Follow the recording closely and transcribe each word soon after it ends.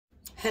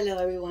Hello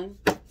everyone,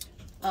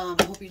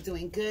 hope you're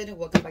doing good.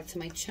 Welcome back to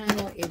my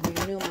channel. If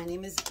you're new, my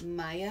name is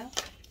Maya.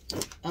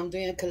 I'm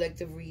doing a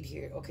collective read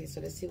here. Okay,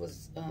 so let's see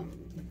what's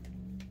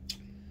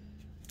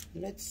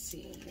let's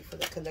see for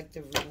the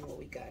collective reading what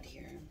we got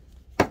here.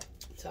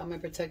 To all my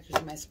protectors,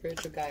 my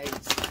spiritual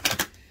guides,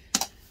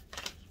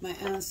 my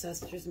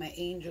ancestors, my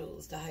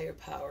angels, the higher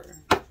power,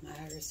 my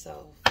higher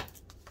self.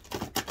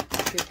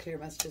 Clear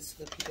messages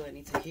for the people that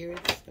need to hear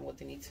it and what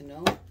they need to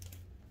know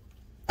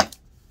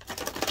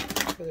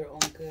for their own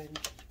good.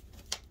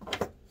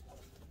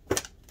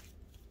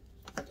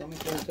 A todos mis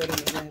productores,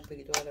 mis viajes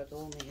espirituales, a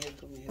todos mis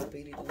hijos, mis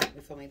espíritus,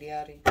 mis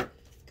familiares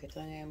que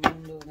están en el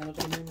mundo, en el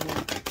otro mundo,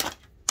 a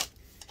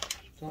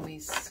todos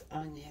mis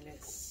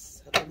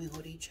ángeles, a todos mis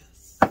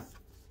orichas.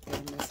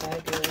 Los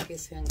mensajes que doy que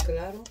sean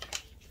claros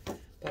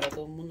para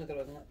todo el mundo que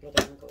lo tengan que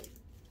oír.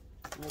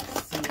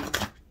 Let's see,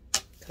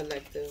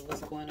 collective,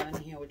 what's going on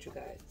here with you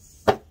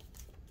guys?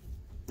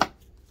 I'm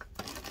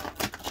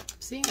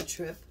seeing a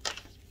trip.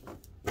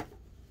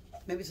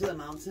 Maybe to the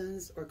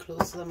mountains or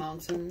close to the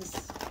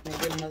mountains.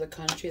 Maybe in another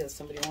country that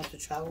somebody wants to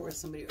travel, or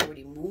somebody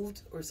already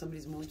moved, or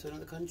somebody's moved to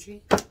another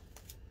country.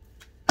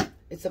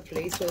 It's a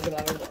place where there's a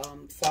lot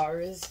of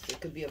forest.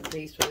 It could be a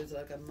place where there's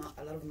like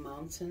a lot of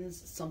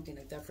mountains, something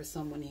like that for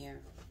someone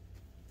here.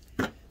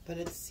 But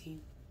let's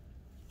see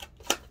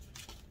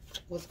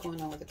what's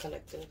going on with the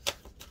collective.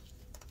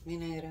 Mi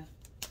negra.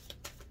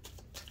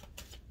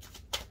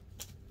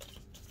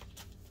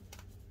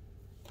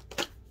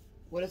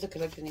 What does the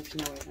collective need to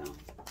know right now?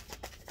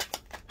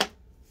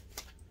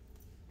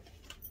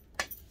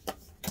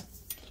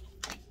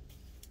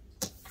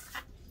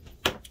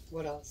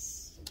 What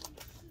else?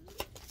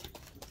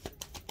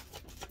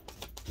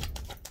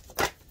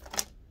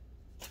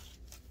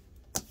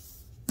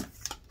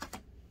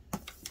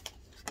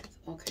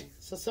 Okay,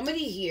 so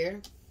somebody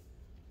here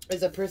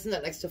is a person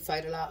that likes to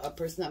fight a lot, a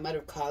person that might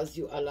have caused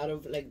you a lot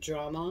of like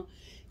drama,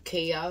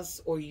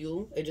 chaos, or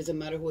you. It doesn't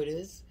matter who it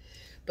is.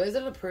 But is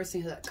it a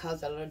person that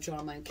caused a lot of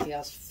drama and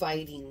chaos,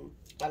 fighting,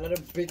 a lot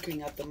of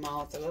bickering at the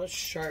mouth, a lot of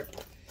sharp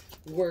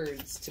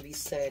words to be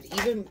said,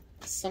 even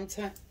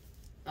sometimes,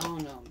 I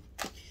don't know.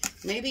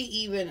 Maybe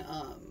even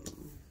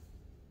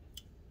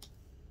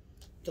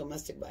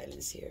domestic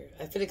violence here.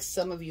 I feel like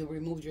some of you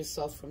removed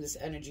yourself from this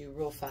energy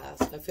real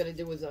fast. I feel like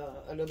there was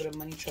a little bit of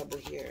money trouble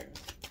here.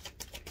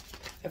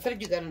 I feel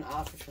like you got an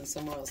offer from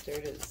somewhere else. There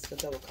it is, the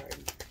Devil card.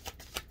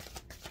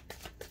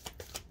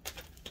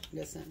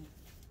 Listen.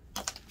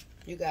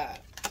 You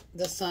got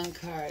the Sun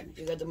card.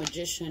 You got the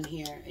Magician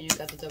here. And you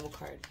got the Devil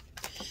card.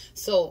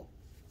 So,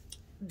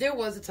 there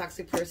was a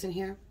toxic person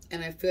here.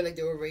 And I feel like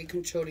they were very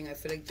controlling. I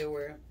feel like they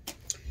were...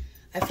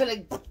 I feel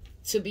like,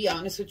 to be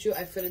honest with you,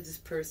 I feel like this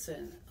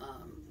person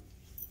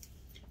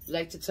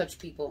liked to touch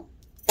people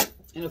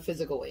in a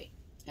physical way.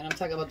 And I'm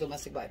talking about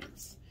domestic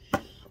violence.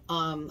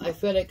 I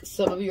feel like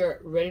some of you are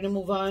ready to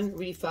move on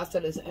really fast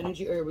out of this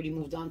energy, or already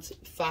moved on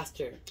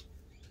faster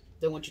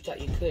than what you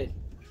thought you could.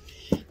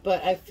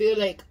 But I feel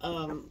like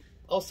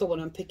also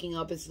what I'm picking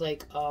up is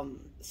like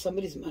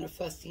somebody's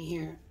manifesting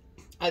here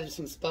either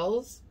some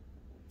spells,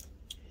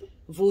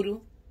 voodoo,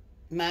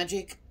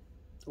 magic,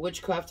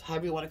 witchcraft,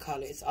 however you want to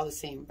call it. It's all the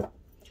same.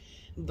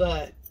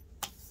 But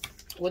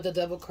with the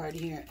Devil card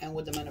here and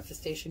with the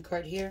manifestation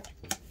card here,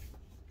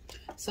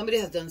 somebody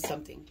has done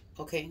something,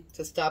 okay,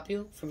 to stop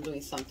you from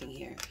doing something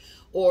here,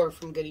 or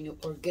from getting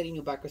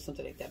you back or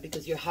something like that,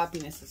 because your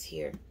happiness is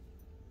here.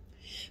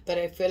 But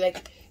I feel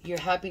like your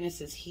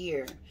happiness is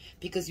here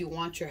because you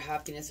want your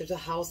happiness. There's a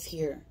house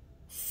here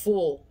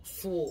full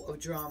of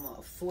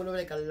drama, full of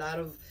like a lot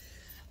of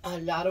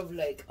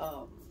like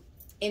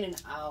in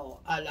and out,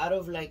 a lot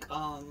of like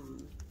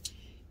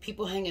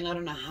people hanging out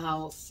in a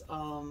house,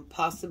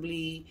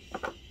 possibly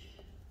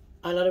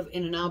a lot of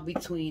in and out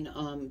between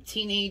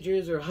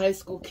teenagers or high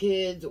school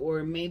kids,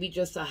 or maybe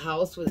just a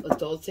house with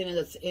adults in it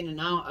that's in and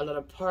out, a lot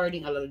of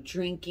partying, a lot of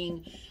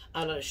drinking,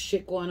 a lot of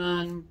shit going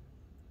on.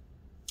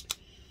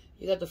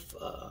 You got the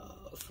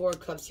Four of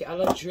Cups here, a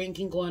lot of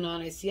drinking going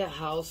on. I see a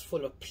house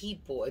full of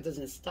people. It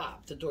doesn't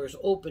stop. The door is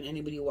open.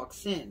 Anybody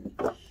walks in.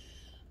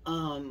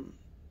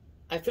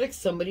 I feel like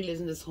somebody lives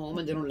in this home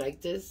and they don't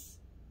like this.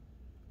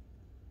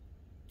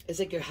 It's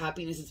like your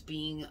happiness is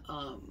being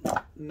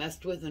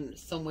messed with in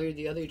some way or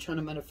the other. You're trying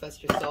to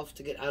manifest yourself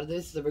to get out of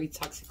this. It's a very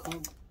toxic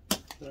home.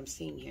 That's what I'm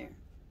seeing here.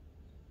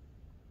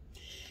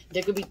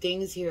 There could be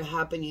things here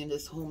happening in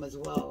this home as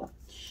well.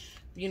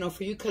 You know,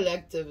 for you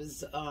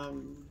collectives,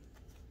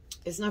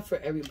 it's not for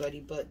everybody,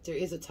 but there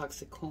is a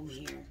toxic home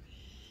here.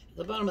 At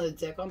the bottom of the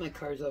deck, all my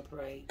cards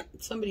upright.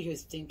 Somebody here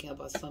is thinking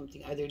about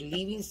something, either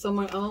leaving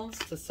somewhere else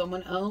to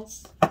someone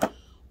else,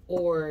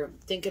 or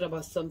thinking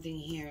about something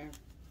here.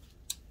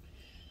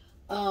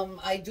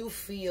 I do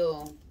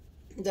feel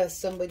that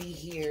somebody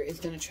here is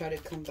going to try to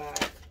come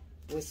back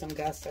with some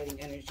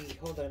gaslighting energy.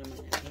 Hold on a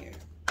minute here.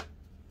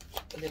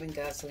 Living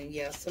gaslighting.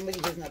 Yeah, somebody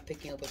who's not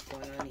picking up what's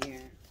going on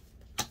here.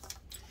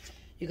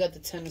 You got the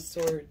Ten of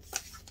Swords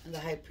and the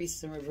High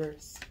Priestess in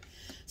reverse.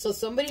 So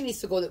somebody needs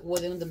to go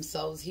within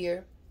themselves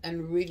here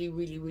and really,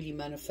 really, really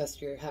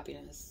manifest your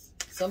happiness.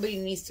 Somebody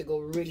needs to go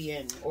really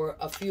in, or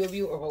a few of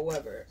you, or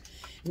whoever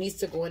needs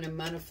to go in and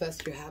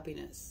manifest your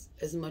happiness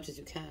as much as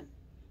you can.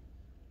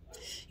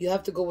 You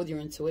have to go with your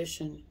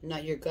intuition,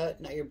 not your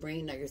gut, not your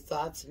brain, not your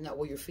thoughts, not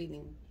what you're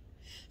feeling.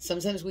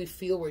 Sometimes we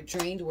feel we're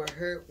drained, we're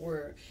hurt,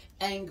 we're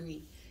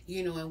angry,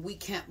 you know, and we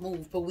can't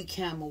move, but we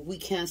can move. We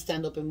can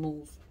stand up and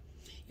move.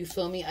 You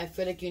feel me? I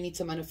feel like you need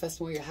to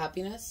manifest more your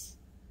happiness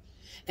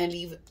and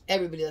leave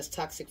everybody that's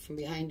toxic from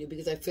behind you,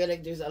 because I feel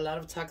like there's a lot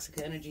of toxic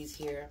energies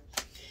here.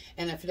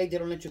 And I feel like they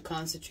don't let you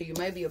concentrate. You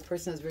might be a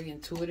person that's very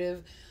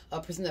intuitive,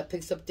 a person that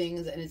picks up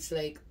things, and it's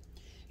like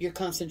your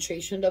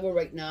concentration level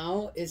right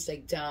now is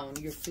like down.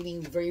 You're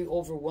feeling very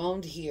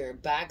overwhelmed here,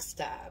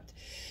 backstabbed.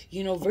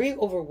 You know, very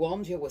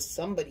overwhelmed here with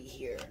somebody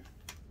here.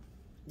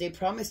 They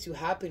promised you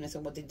happiness,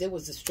 and what they did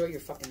was destroy your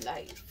fucking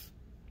life.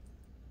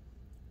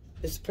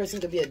 This person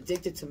could be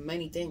addicted to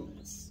many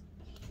things.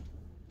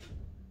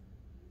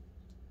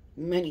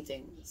 Many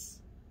things.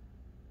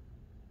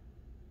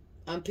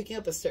 I'm picking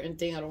up a certain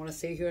thing I don't want to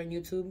say here on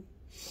YouTube.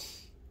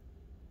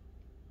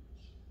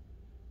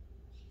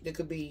 There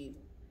could be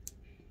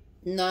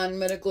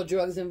non-medical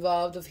drugs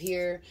involved of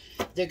here.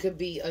 There could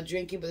be a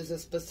drinking, but there's a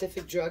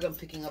specific drug I'm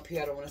picking up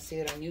here. I don't want to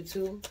say it on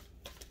YouTube.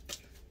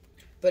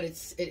 But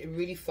it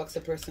really fucks a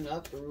person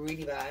up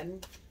really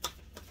bad.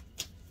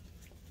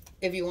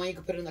 If you want, you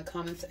can put it in the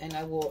comments and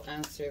I will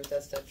answer if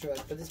that's that drug.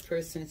 But this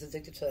person is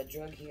addicted to that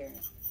drug here.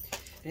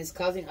 And it's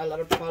causing a lot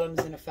of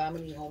problems in a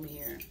family home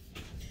here.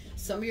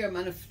 Some of you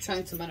are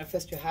trying to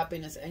manifest your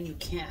happiness and you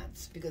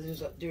can't,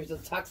 because there's a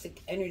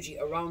toxic energy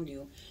around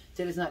you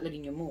that is not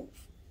letting you move.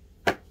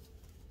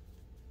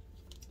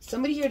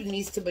 Somebody here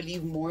needs to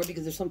believe more,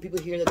 because there's some people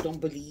here that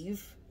don't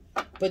believe,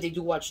 but they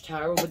do watch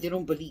tarot, but they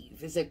don't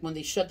believe. It's like when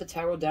they shut the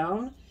tarot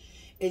down,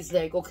 it's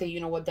like, okay, you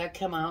know what, that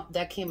came out,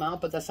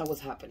 but that's not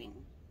what's happening.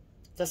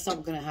 That's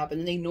not going to happen.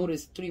 And they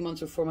notice 3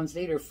 months or 4 months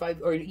later,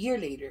 5 or a year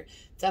later,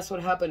 that's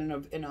what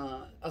happened in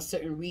a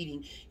certain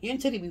reading. You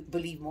need to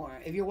believe more.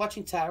 If you're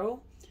watching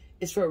tarot,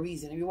 it's for a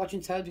reason. If you're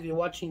watching tarot, you're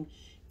watching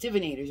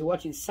divinators, you're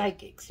watching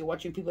psychics, you're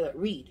watching people that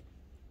read.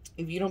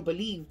 If you don't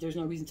believe, there's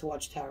no reason to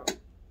watch tarot,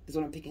 is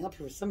what I'm picking up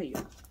here for some of you.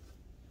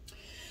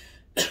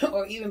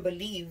 Or even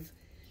believe,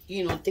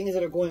 you know, things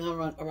that are going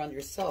on around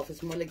yourself.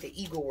 It's more like the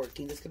ego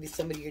working. This could be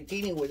somebody you're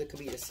dealing with. It could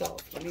be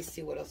yourself. Let me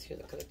see what else here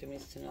the collector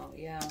needs to know.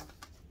 Yeah.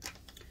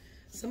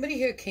 Somebody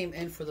here came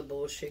in for the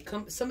bullshit.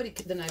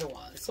 The Knight of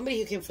Wands. Somebody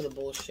here came for the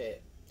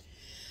bullshit.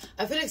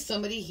 I feel like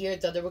somebody here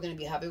thought they were going to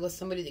be happy with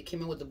somebody that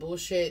came in with the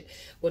bullshit.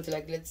 With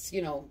like, let's,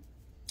 you know.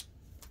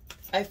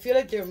 I feel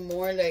like they're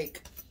more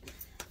like,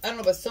 I don't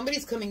know, but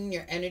somebody's coming in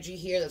your energy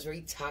here that's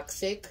very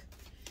toxic.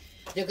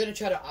 They're going to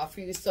try to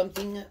offer you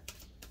something.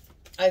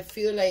 I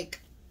feel like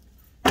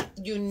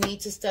you need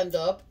to stand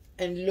up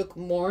and look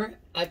more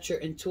at your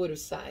intuitive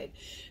side.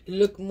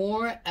 Look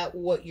more at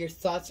what your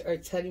thoughts are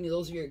telling you.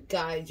 Those are your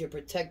guides, your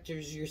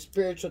protectors, your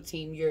spiritual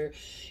team, your,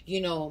 you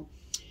know,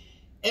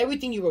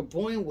 everything you were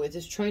born with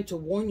is trying to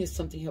warn you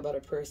something about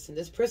a person.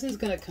 This person is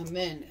going to come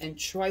in and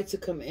try to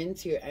come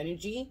into your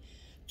energy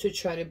to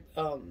try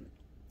to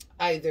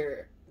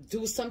either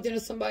do something to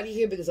somebody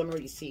here, because I'm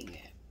already seeing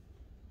it.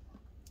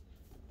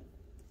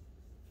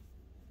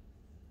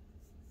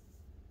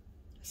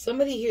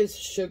 Somebody here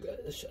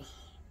is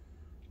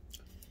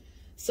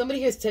somebody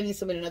here is telling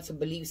somebody not to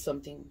believe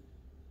something.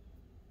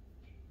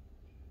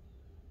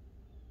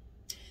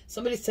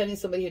 Somebody's telling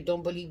somebody here,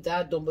 don't believe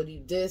that, don't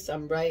believe this,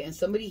 I'm right. And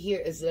somebody here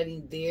is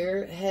letting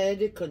their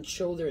head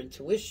control their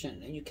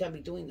intuition. And you can't be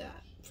doing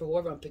that for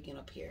whoever I'm picking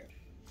up here.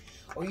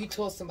 Or you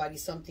told somebody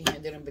something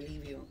and they didn't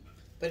believe you.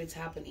 But it's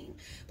happening.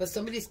 But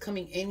somebody's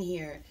coming in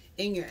here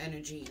in your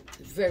energy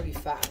very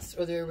fast.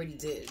 Or they already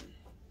did.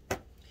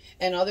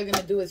 And all they're going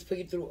to do is put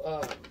you through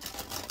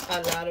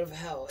a lot of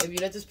hell. If you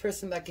let this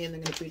person back in, they're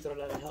going to put you through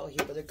a lot of hell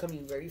here. But they're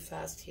coming very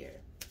fast here.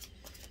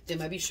 They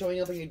might be showing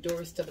up on your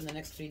doorstep in the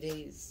next 3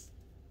 days.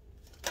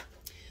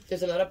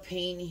 There's a lot of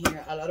pain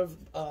here. A lot of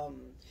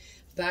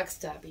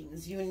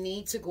backstabbings. You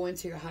need to go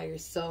into your higher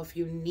self.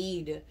 You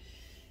need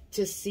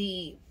to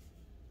see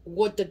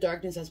what the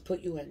darkness has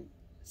put you in.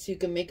 So you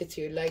can make it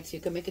to your light. So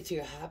you can make it to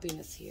your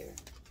happiness here.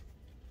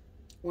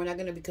 We're not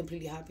going to be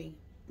completely happy.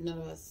 None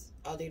of us.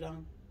 All day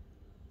long.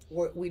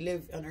 We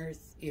live on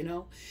earth, you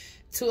know.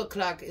 2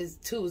 o'clock is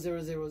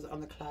 200 on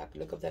the clock.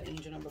 Look up that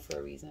angel number for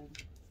a reason.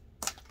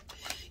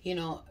 You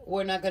know,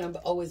 we're not going to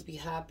always be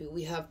happy.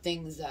 We have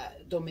things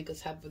that don't make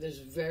us happy. But there's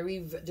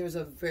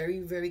a very,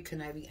 very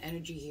conniving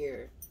energy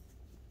here.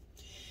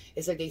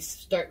 It's like they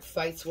start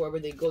fights wherever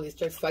they go. They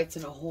start fights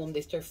in a home.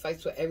 They start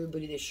fights with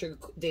everybody.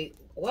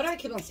 Why do I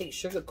keep on saying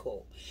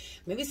sugarcoat?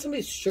 Maybe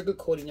somebody's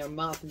sugarcoating their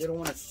mouth and they don't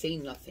want to say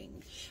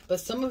nothing. But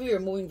some of you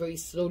are moving very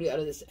slowly out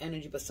of this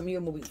energy. But some of you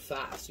are moving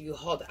fast. So you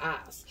hauled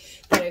ass.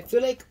 But I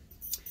feel like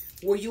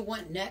where you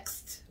went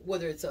next,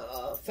 whether it's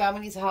a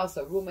family's house,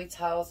 a roommate's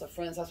house, a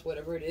friend's house,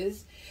 whatever it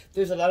is,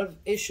 there's a lot of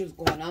issues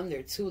going on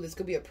there too. This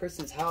could be a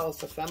person's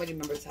house, a family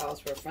member's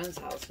house, or a friend's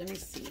house. Let me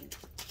see.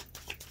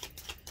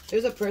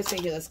 There's a person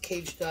here that's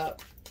caged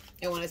up.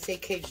 And when I say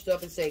caged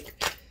up, it's like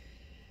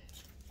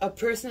a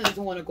person that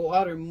doesn't want to go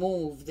out or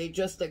move. They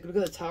just like, look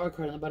at the Tower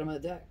card on the bottom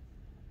of the deck.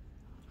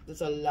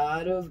 There's a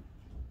lot of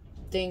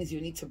things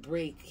you need to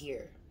break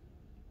here,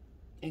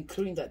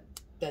 including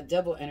that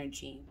devil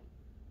energy.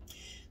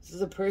 This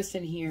is a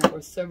person here,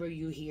 or several of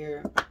you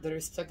here, that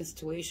are stuck in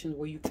situations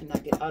where you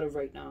cannot get out of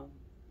right now.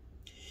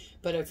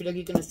 But I feel like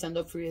you're going to stand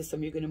up for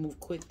yourself. You're going to move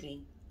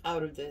quickly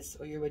out of this,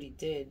 or you already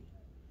did.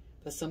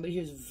 But somebody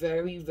here is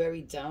very,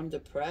 very down,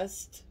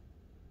 depressed,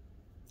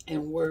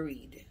 and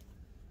worried.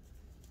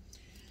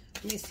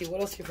 Let me see.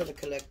 What else here for the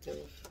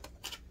collective?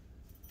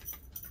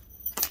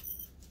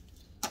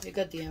 You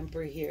got the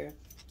Emperor here.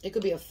 It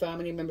could be a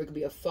family member. It could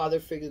be a father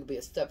figure. It could be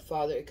a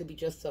stepfather. It could be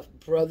just a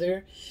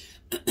brother.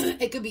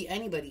 It could be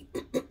anybody.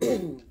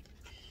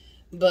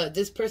 But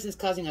this person is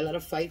causing a lot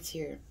of fights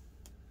here.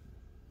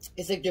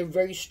 It's like they're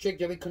very strict,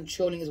 very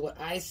controlling is what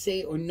I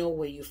say, or no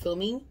way. You feel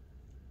me?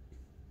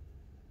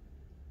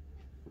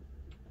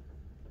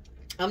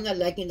 I'm not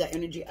liking that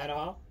energy at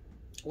all.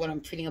 What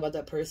I'm feeling about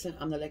that person,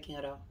 I'm not liking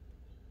at all.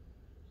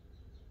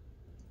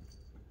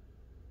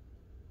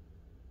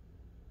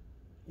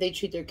 They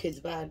treat their kids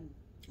bad.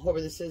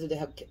 Whoever this is, if they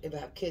have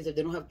kids, if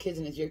they don't have kids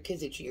and it's your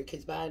kids, they treat your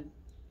kids bad.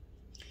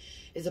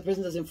 It's a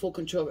person that's in full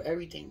control of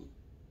everything.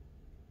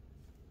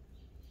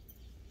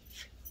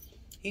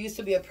 You used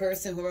to be a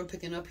person who I'm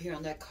picking up here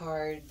on that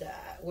card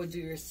that would do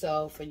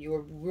yourself, and you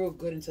were real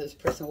good into this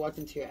person walked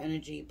into your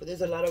energy. But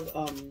there's a lot of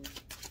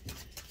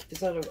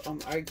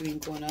arguing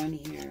going on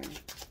here.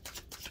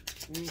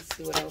 Let me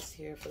see what else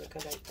here for the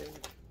collective.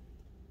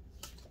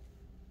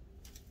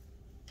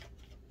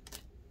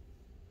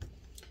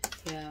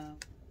 Yeah.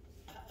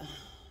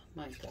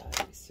 My God,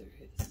 are you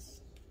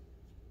serious?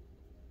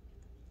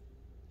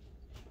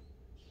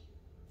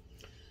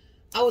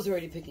 I was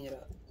already picking it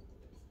up.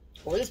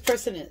 Where this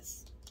person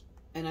is.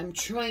 And I'm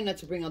trying not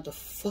to bring out the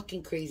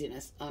fucking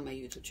craziness on my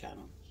YouTube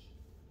channel.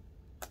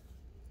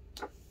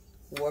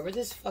 Whoever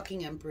this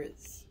fucking Emperor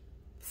is.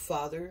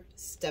 Father,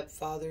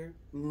 stepfather,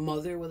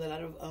 mother with a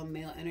lot of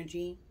male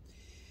energy.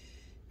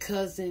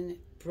 Cousin,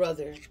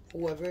 brother,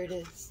 whoever it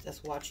is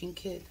that's watching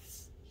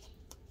kids.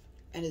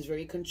 And is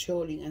very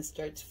controlling and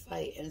starts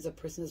fight. And is a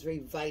person that's very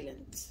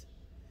violent.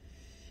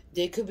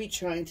 They could be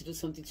trying to do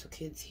something to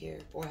kids here.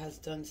 Or has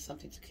done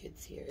something to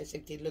kids here. It's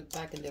like they look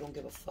back and they don't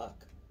give a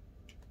fuck.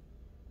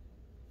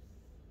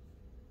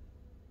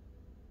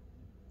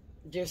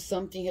 There's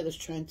something here that's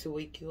trying to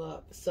wake you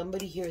up.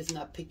 Somebody here is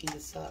not picking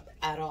this up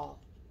at all.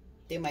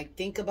 They might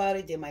think about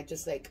it. They might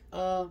just like,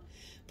 but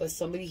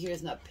somebody here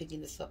is not picking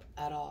this up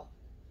at all.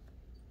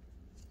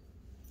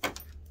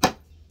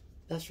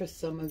 That's for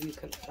some of you.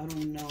 I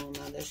don't know,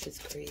 man. That shit's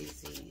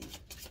crazy.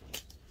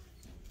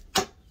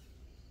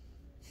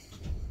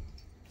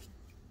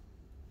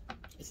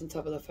 It's on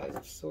top of the Five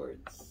of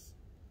Swords.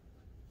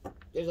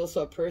 There's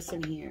also a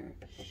person here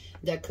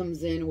that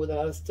comes in with a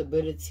lot of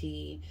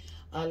stability.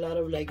 A lot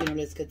of like, you know,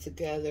 let's get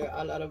together.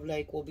 A lot of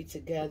like, we'll be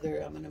together.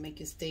 I'm going to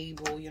make you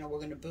stable. You know, we're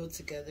going to build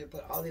together.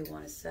 But all they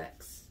want is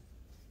sex.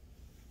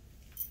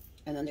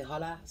 And then they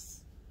haul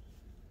ass.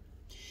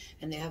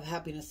 And they have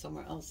happiness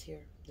somewhere else here.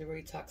 They're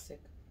very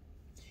toxic.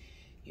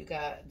 You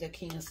got the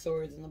King of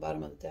Swords in the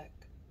bottom of the deck.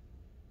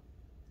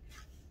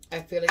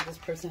 I feel like this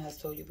person has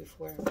told you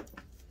before.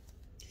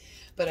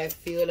 But I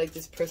feel like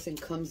this person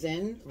comes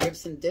in,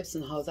 rips and dips,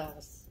 and hauls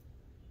ass.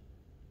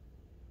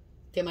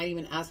 They might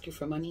even ask you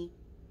for money.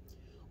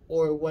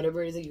 Or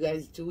whatever it is that you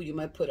guys do. You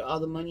might put all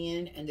the money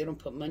in and they don't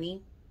put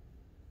money.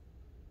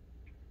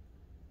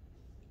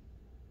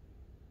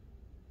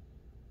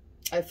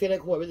 I feel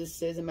like whoever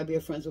this is, it might be a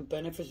friends with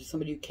benefits or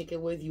somebody you kick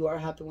it with. You are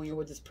happy when you're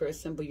with this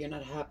person, but you're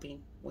not happy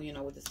when you're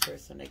not with this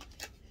person. Like,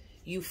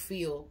 you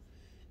feel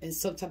in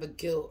some type of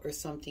guilt or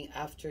something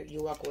after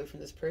you walk away from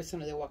this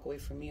person, or they walk away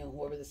from you, or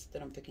whoever this is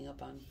that I'm picking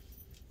up on.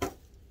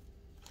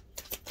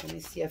 Let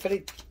me see. I feel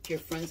like your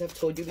friends have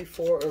told you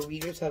before, or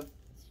readers have,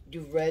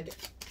 you've read.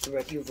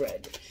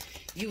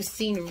 You've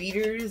seen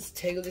readers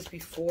tell you this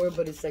before,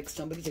 but it's like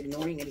somebody's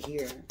ignoring it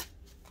here.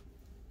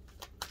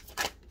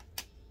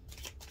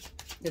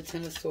 The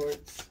Ten of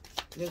Swords.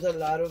 There's a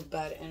lot of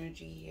bad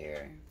energy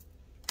here.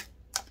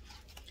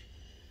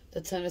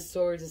 The Ten of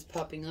Swords is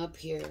popping up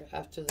here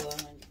after the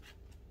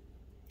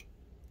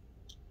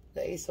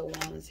Ace of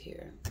Wands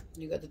here.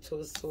 You got the Two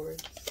of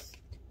Swords.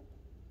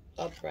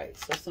 Upright.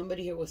 So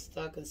somebody here was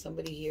stuck, and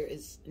somebody here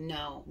is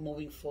now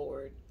moving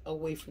forward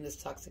away from this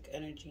toxic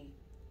energy.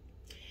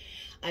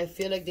 I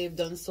feel like they've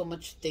done so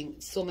many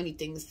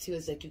things to you.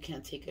 It's like you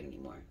can't take it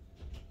anymore.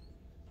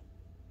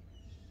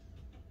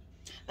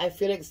 I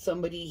feel like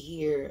somebody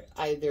here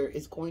either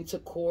is going to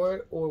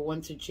court or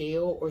went to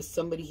jail, or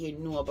somebody here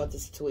knew about the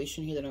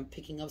situation here that I'm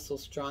picking up so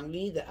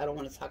strongly that I don't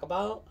want to talk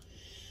about.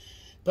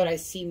 But I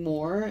see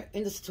more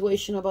in the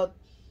situation about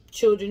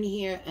children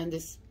here and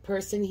this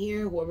person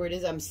here, whoever it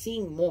is. I'm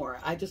seeing more.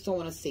 I just don't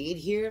want to say it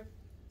here.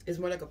 It's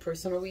more like a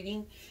personal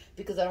reading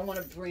because I don't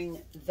want to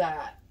bring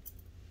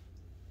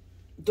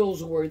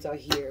those words out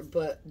here.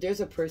 But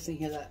there's a person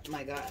here that,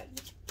 my God.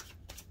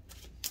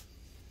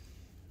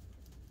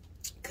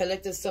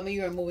 Collective, some of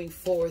you are moving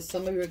forward.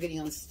 Some of you are getting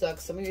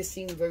unstuck. Some of you are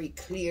seeing very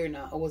clear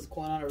now of what's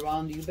going on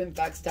around you. You've been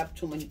backstabbed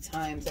too many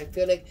times. I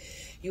feel like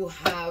you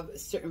have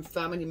certain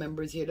family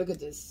members here. Look at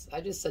this.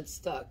 I just said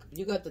stuck.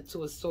 You got the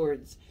Two of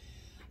Swords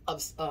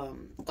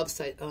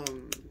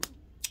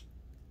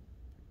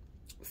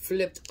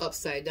flipped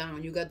upside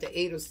down. You got the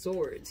Eight of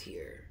Swords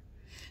here.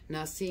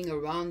 Now seeing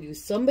around you.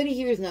 Somebody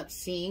here is not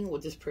seeing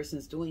what this person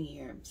is doing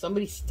here.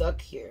 Somebody's stuck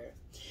here.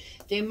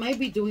 They might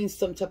be doing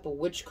some type of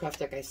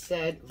witchcraft, like I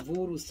said,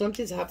 voodoo.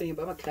 Something's happening,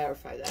 but I'm going to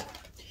clarify that.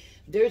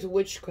 There's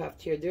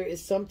witchcraft here. There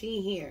is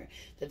something here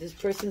that this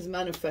person is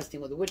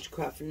manifesting with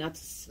witchcraft, and not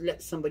to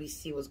let somebody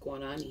see what's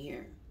going on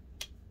here.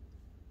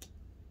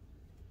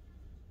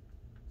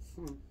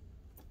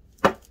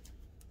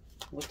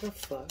 What the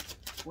fuck?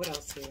 What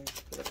else here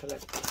for the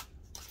collective?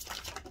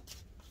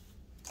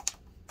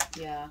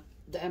 Yeah.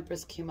 The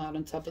Empress came out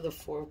on top of the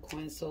Four of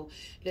Coins. So,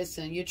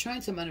 listen, you're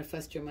trying to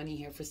manifest your money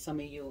here for some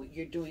of you.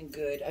 You're doing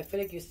good. I feel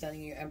like you're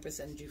standing in your Empress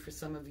energy for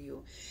some of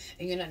you.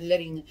 And you're not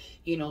letting,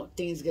 you know,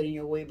 things get in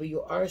your way. But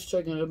you are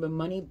struggling a little bit of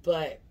money,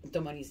 but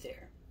the money's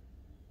there.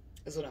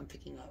 That's what I'm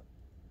picking up.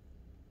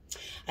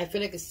 I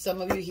feel like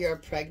some of you here are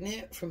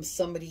pregnant from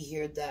somebody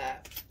here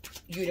that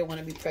you didn't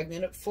want to be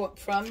pregnant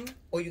from.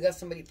 Or you got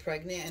somebody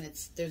pregnant and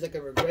there's like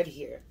a regret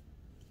here.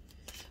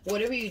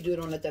 Whatever you do,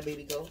 don't let that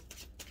baby go.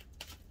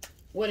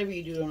 Whatever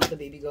you do, don't let the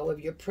baby go.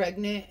 If you're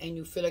pregnant and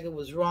you feel like it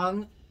was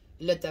wrong,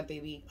 let that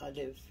baby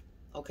live.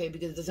 Okay?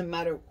 Because it doesn't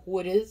matter who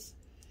it is,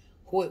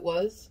 who it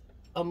was.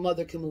 A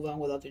mother can move on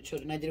without their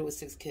children. I did it with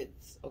 6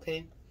 kids.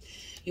 Okay?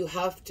 You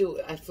have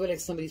to. I feel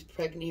like somebody's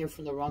pregnant here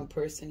from the wrong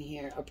person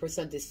here. A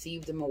person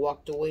deceived them and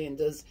walked away and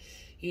does,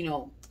 you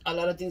know, a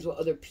lot of things with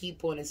other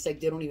people. And it's like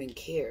they don't even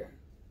care.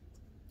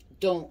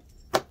 Don't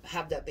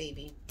have that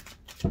baby.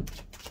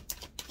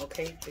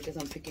 Okay? Because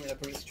I'm picking it up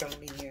really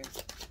strongly here.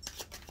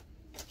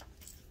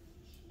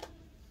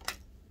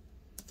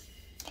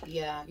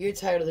 Yeah, you're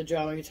tired of the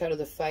drama, you're tired of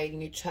the fight,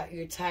 and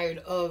you're tired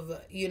of,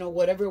 you know,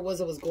 whatever it was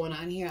that was going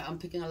on here. I'm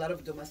picking a lot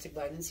of domestic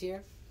violence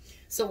here.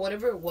 So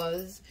whatever it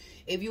was,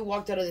 if you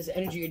walked out of this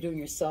energy, you're doing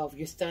yourself.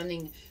 You're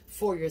standing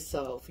for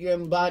yourself. You're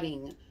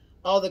embodying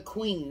all the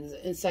queens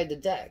inside the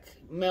deck,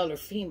 male or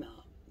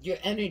female. Your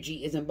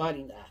energy is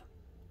embodying that.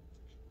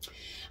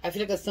 I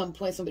feel like at some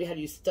point somebody had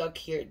you stuck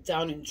here,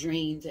 down and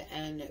drained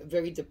and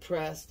very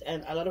depressed,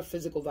 and a lot of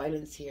physical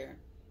violence here.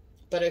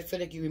 But I feel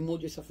like you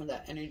removed yourself from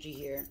that energy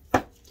here.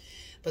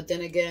 But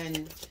then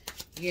again,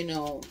 you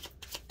know,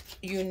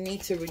 you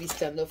need to really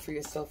stand up for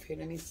yourself here.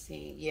 Let me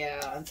see.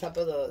 Yeah, on top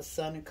of the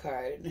Sun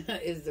card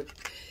is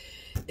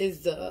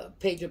the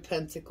Page of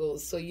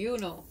Pentacles. So, you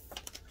know,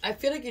 I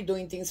feel like you're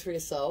doing things for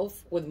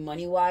yourself with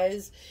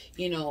money-wise.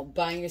 You know,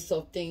 buying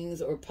yourself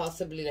things or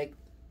possibly, like,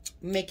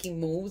 making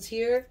moves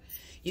here.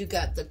 You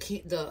got the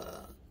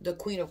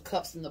Queen of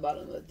Cups in the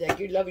bottom of the deck.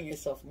 You're loving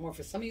yourself more.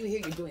 For some of you here,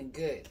 you're doing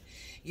good.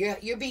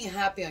 You're being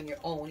happy on your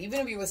own.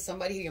 Even if you're with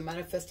somebody here, you're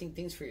manifesting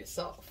things for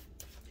yourself.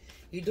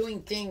 You're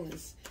doing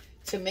things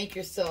to make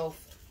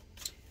yourself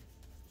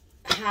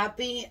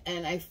happy.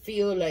 And I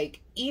feel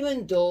like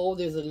even though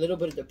there's a little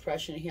bit of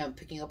depression here, I'm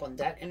picking up on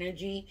that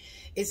energy.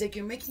 It's like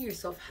you're making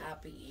yourself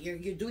happy.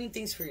 You're doing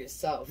things for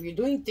yourself. You're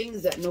doing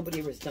things that nobody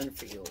ever has done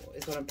for you,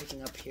 is what I'm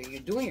picking up here. You're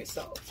doing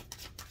yourself.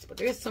 But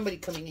there is somebody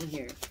coming in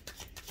here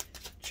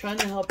trying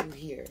to help you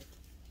here.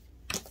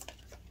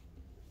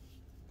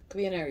 Could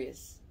be an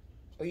Aries.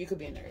 Or you could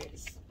be an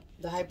Aries.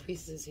 The High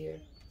Priestess is here.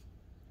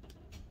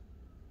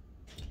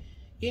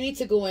 You need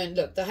to go in.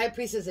 Look, the High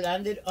Priestess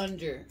landed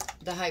under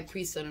the High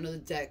Priest on another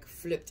deck,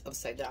 flipped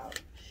upside down.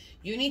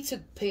 You need to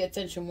pay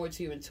attention more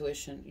to your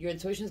intuition. Your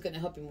intuition is going to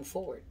help you move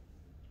forward.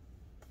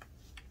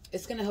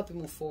 It's going to help you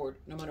move forward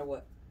no matter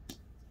what.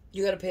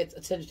 You got to pay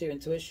attention to your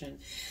intuition.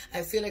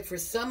 I feel like for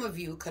some of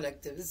you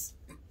collectives,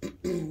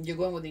 you're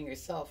going within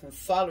yourself and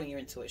following your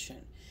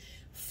intuition,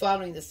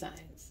 following the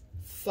signs,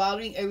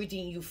 following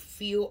everything you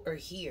feel or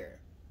hear.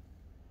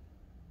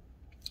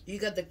 You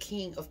got the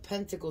King of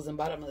Pentacles in the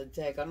bottom of the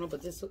deck. I don't know,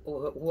 but this,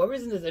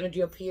 whoever's in this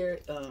energy up here,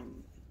 I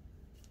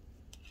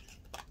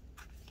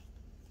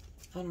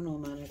don't know,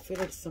 man. I feel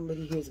like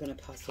somebody here is going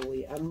to pass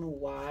away. I don't know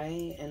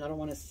why, and I don't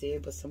want to say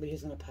it, but somebody here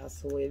is going to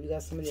pass away. If you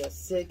got somebody that's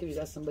sick, if you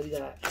got somebody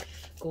that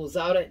goes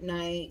out at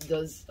night,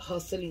 does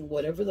hustling,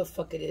 whatever the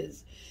fuck it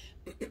is,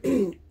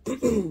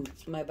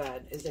 my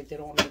bad. It's like they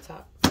don't want me to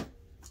talk.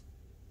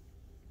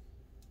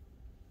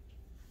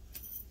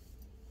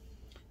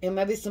 It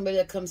might be somebody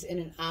that comes in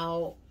and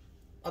out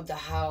of the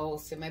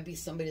house. It might be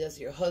somebody that's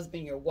your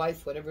husband, your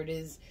wife, whatever it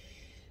is.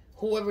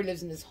 Whoever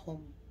lives in this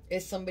home.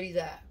 It's somebody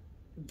that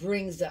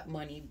brings that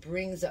money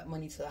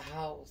to the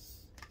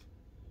house.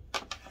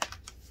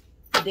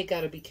 They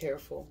gotta be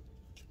careful.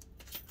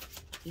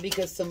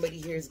 Because somebody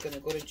here is gonna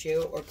go to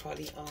jail, or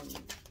probably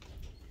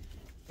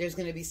there's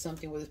gonna be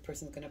something where this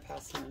person's gonna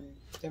pass on.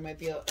 There might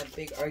be a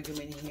big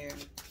argument here,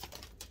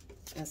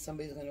 and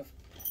somebody's gonna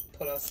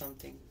put out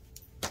something.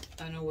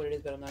 I know what it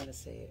is, but I'm not gonna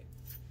say it.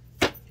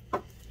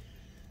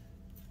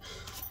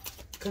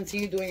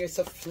 continue doing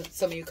yourself.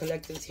 Some of you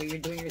collectives here, you're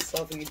doing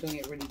yourself and you're doing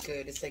it really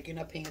good. It's like you're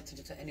not paying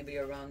attention to anybody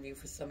around you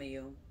for some of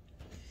you.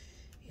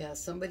 Yeah,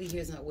 somebody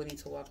here is not willing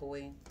to walk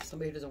away.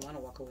 Somebody doesn't want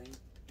to walk away.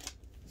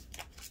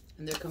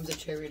 And there comes a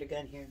Chariot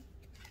again here.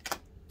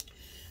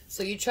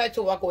 So you tried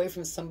to walk away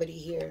from somebody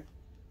here,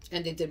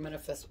 and they did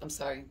manifest. I'm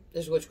sorry.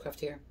 There's witchcraft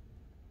here.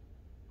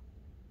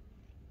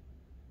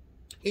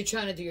 You're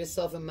trying to do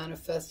yourself and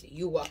manifest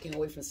you walking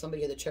away from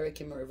somebody. The Chariot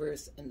came in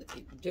reverse, and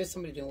there's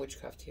somebody doing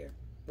witchcraft here.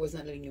 Was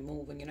not letting you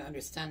move, and you're not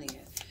understanding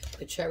it.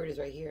 The Chariot is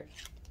right here.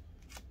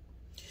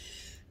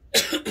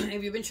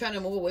 If you've been trying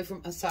to move away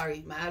from, I'm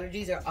sorry, my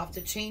allergies are off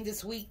the chain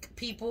this week.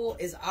 People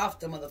is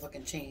off the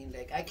motherfucking chain.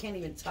 Like, I can't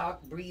even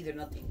talk, breathe, or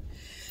nothing.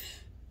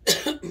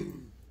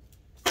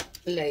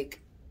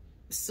 Like,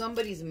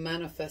 somebody's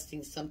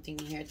manifesting something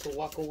here to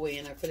walk away,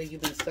 and I feel like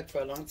you've been stuck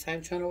for a long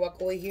time trying to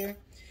walk away here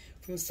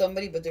from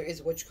somebody, but there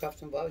is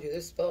witchcraft involved here.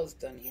 There's spells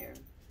done here.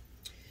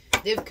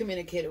 They've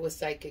communicated with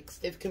psychics.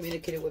 They've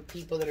communicated with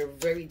people that are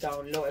very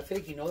down low. I feel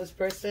like you know this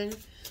person,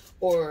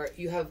 or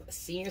you have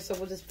seen yourself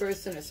with this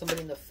person, or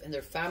somebody in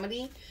their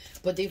family,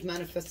 but they've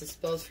manifested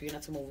spells for you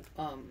not to move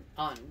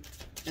on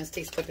and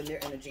stay stuck in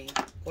their energy.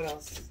 What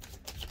else?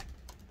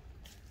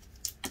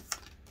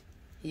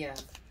 Yeah.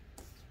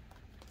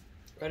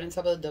 Right on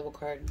top of the Devil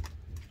card.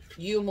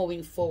 You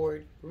moving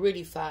forward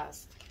really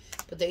fast.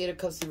 But the Eight of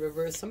Cups in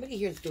reverse. Somebody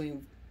here is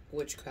doing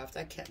witchcraft.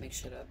 I can't make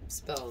shit up.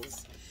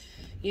 Spells.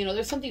 You know,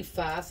 there's something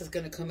fast that's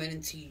going to come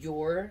into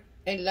your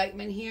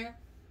enlightenment here.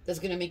 That's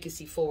going to make you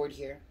see forward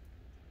here.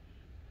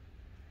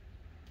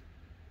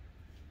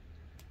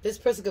 This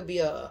person could be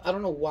a... I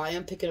don't know why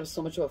I'm picking up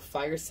so much of a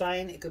fire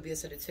sign. It could be a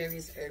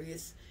Sagittarius,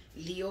 Aries,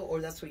 Leo.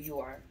 Or that's what you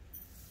are.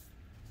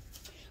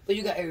 But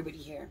you got everybody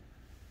here.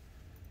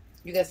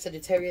 You got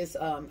Sagittarius,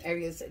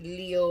 Aries,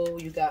 Leo.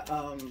 You got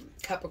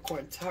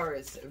Capricorn,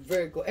 Taurus,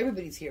 Virgo.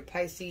 Everybody's here.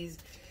 Pisces,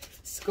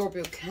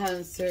 Scorpio,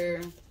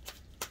 Cancer.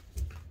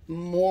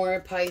 More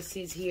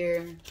Pisces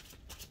here.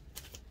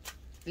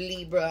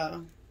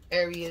 Libra,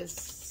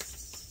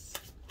 Aries.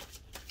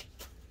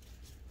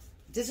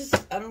 This is,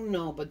 I don't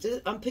know, but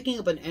this, I'm picking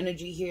up an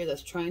energy here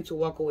that's trying to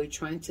walk away,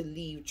 trying to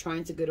leave,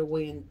 trying to get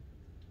away. And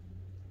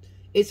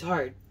it's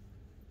hard.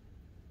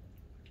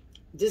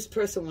 This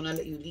person will not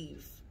let you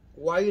leave.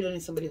 Why are you letting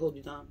somebody hold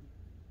you down?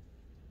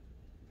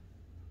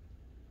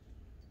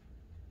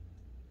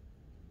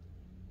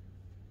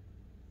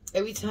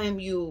 Every time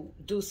you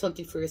do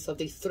something for yourself,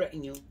 they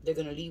threaten you. They're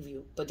going to leave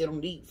you, but they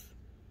don't leave.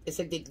 It's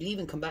like they leave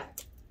and come back.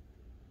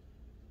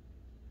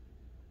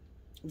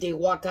 They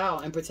walk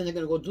out and pretend they're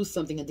going to go do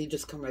something, and they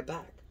just come right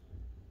back.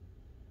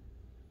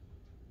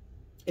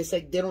 It's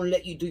like they don't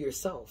let you do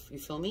yourself. You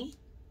feel me?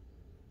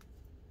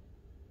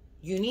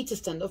 You need to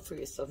stand up for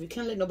yourself. You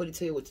can't let nobody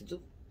tell you what to do.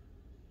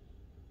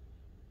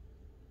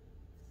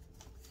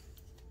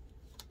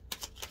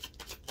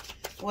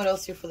 What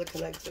else here for the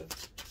collective?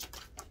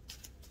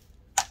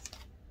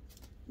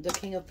 The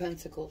King of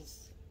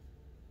Pentacles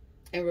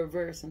in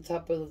reverse on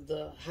top of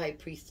the High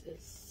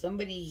Priestess.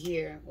 Somebody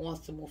here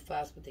wants to move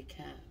fast, but they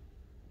can't.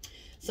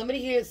 Somebody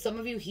here, some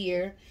of you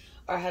here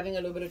are having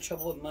a little bit of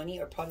trouble with money,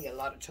 or probably a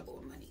lot of trouble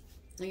with money.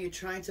 And you're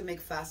trying to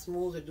make fast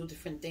moves or do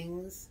different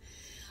things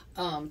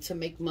to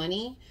make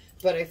money.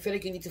 But I feel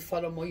like you need to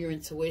follow more your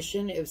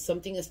intuition. If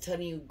something is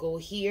telling you go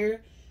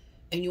here,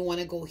 and you want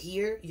to go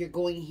here, you're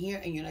going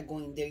here, and you're not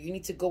going there. You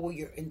need to go with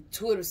your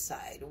intuitive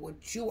side,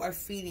 what you are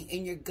feeling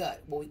in your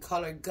gut, what we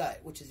call our gut,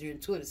 which is your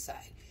intuitive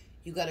side.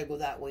 You got to go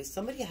that way.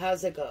 Somebody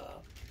has like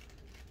a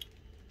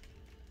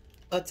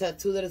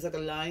tattoo that is like a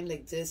line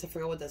like this. I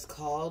forgot what that's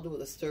called,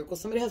 with a circle.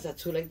 Somebody has a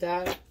tattoo like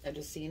that. I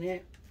just seen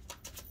it.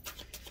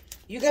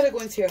 You got to go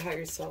into your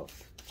higher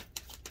self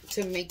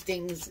to make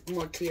things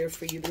more clear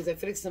for you, because I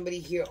feel like somebody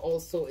here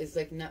also is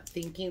like not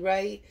thinking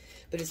right,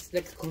 but it's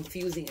like a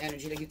confusing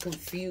energy. Like you're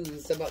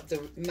confused about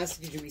the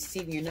messages you're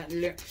receiving.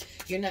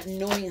 You're not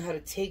knowing how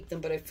to take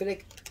them. But I feel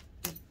like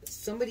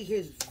somebody here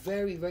is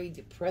very, very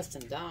depressed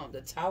and down.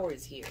 The Tower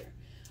is here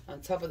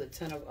on top of the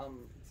Ten of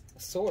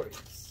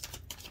Swords.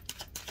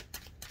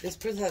 This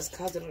person has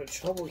caused a lot of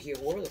trouble here.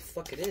 Where the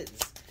fuck it is,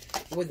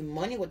 with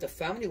money, with the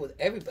family, with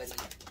everybody.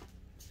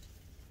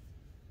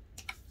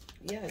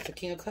 Yeah, it's the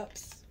King of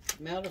Cups.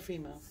 Male or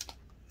female?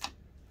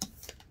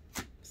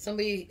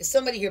 Somebody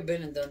here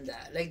been and done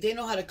that. Like, they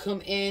know how to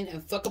come in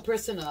and fuck a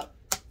person up.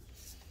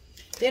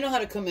 They know how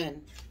to come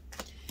in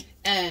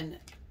and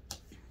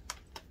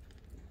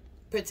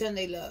pretend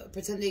they love,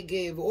 pretend they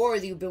give, or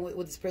you've been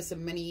with this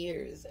person many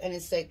years, and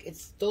it's like,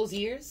 it's those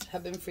years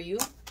have been for you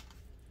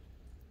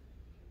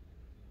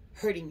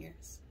hurting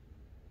years.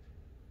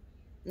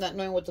 Not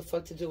knowing what the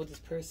fuck to do with this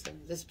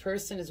person. This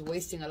person is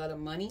wasting a lot of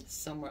money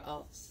somewhere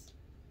else.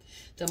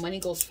 The money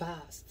goes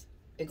fast.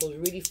 It goes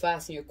really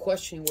fast, and you're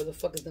questioning, where the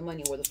fuck is the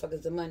money? Where the fuck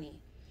is the money?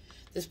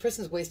 This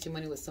person's wasting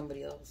money with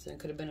somebody else, and it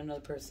could have been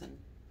another person.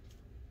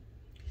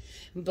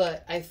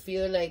 But I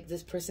feel like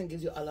this person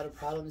gives you a lot of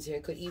problems here.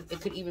 It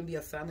could even be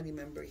a family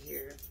member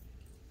here.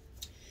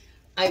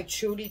 I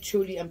truly,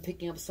 truly am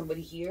picking up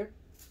somebody here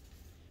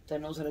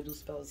that knows how to do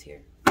spells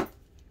here.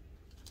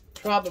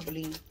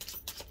 Probably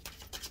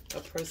A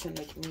person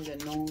like me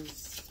that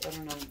knows, I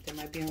don't know, they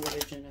might be in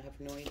religion, I have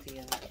no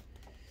idea.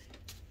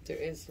 There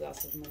is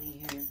lots of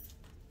money here.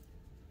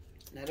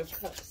 Knight of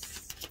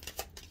Cups.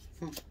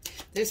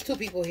 There's two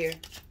people here.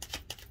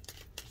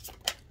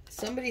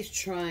 Somebody's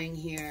trying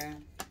here.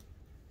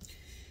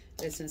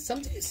 Listen,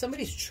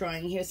 somebody's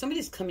trying here.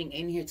 Somebody's coming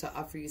in here to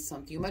offer you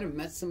something. You might have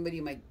met somebody.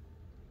 You might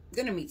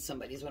gonna meet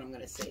somebody is what I'm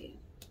gonna say.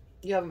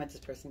 You haven't met this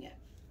person yet.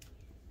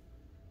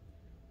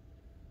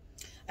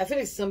 I feel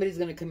like somebody's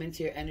gonna come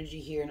into your energy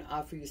here and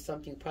offer you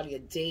something, probably a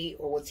date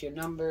or what's your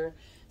number,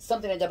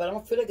 something like that. But I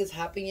don't feel like it's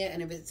happened yet.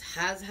 And if it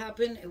has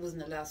happened, it was in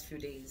the last few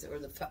days or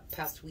the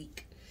past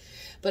week.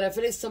 But I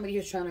feel like somebody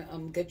here's trying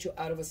to get you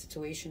out of a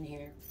situation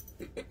here.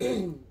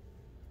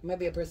 Might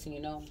be a person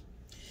you know.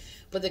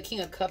 But the King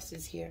of Cups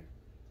is here.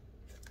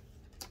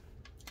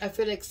 I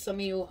feel like some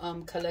of you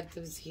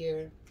collectives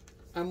here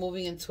are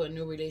moving into a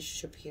new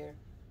relationship here.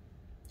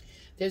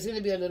 There's going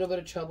to be a little bit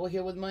of trouble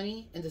here with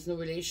money in this new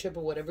relationship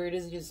or whatever it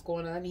is that's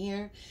going on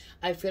here.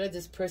 I feel like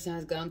this person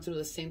has gone through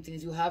the same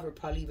things you have or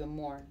probably even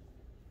more.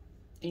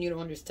 And you don't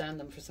understand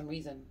them for some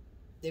reason.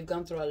 They've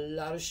gone through a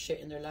lot of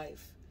shit in their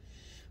life.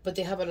 But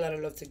they have a lot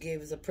of love to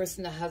give. It's a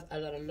person that has a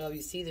lot of love.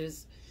 You see,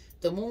 there's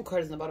the Moon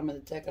card is in the bottom of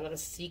the deck. A lot of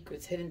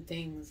secrets, hidden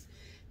things.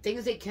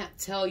 Things they can't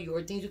tell you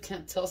or things you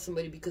can't tell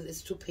somebody because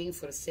it's too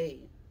painful to say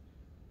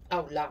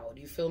out loud.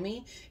 You feel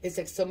me? It's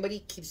like somebody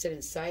keeps it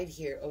inside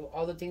here of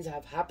all the things that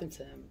have happened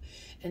to them.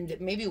 And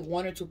maybe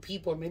one or two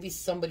people or maybe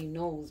somebody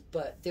knows,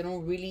 but they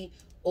don't really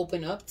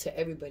open up to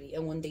everybody.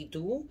 And when they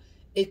do,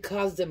 it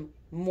causes them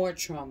more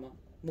trauma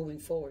moving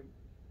forward.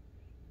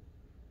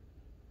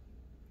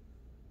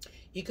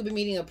 You could be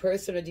meeting a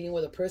person or dealing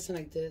with a person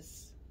like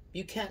this.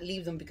 You can't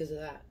leave them because of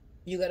that.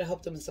 You got to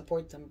help them and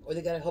support them, or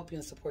they got to help you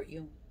and support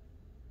you.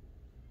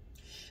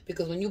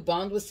 Because when you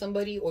bond with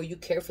somebody or you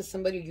care for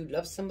somebody or you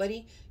love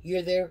somebody,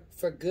 you're there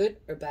for good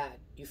or bad.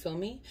 You feel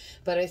me?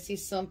 But I see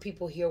some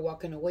people here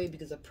walking away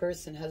because a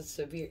person has a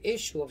severe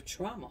issue of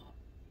trauma.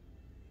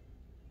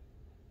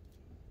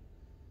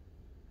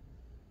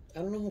 I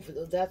don't know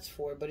who that's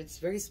for, but it's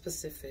very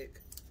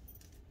specific.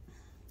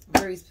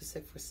 Very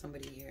specific for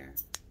somebody here.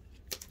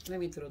 Let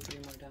me throw 3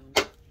 more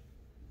down.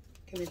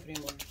 Give me 3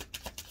 more.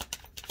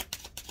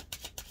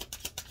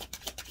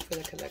 For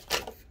the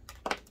collective.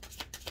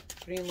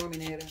 3 more,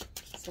 Minera.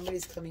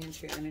 Somebody's coming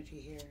into your energy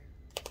here.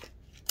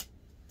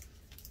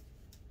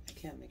 I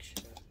can't make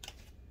shit up.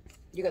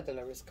 You got the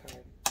Lover's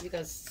card. You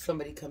got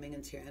somebody coming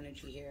into your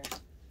energy here.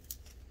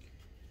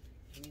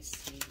 Let me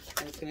see.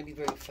 And it's going to be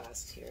very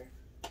fast here.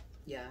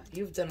 Yeah,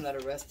 you've done a lot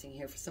of resting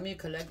here. For some of you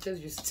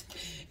collectives,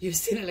 you're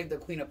sitting like the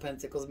Queen of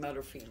Pentacles, male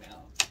or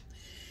female.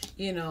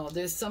 You know,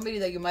 there's somebody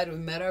that you might have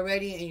met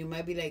already, and you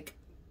might be like,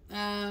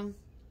 I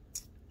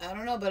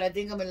don't know, but I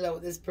think I'm in love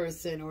with this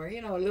person, or,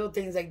 you know, little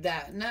things like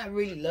that. Not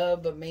really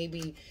love, but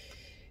maybe,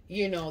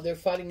 you know, they're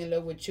falling in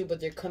love with you, but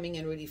they're coming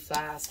in really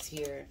fast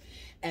here.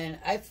 And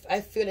I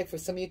feel like for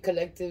some of you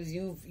collectives,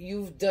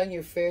 you've done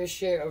your fair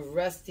share of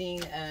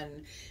resting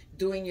and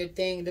doing your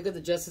thing. Look at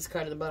the Justice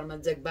card at the bottom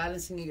of the deck,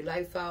 balancing your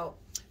life out.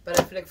 But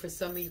I feel like for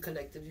some of you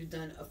collectives, you've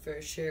done a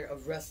fair share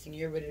of resting.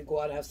 You're ready to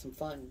go out and have some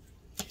fun.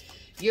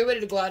 You're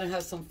ready to go out and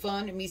have some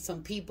fun and meet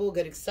some people,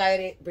 get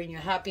excited, bring your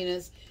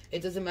happiness.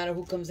 It doesn't matter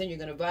who comes in. You're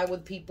going to vibe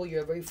with people.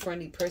 You're a very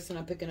friendly person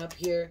I'm picking up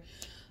here.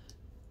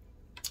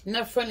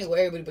 Not friendly with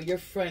everybody, but you're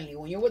friendly.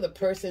 When you're with a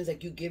person, it's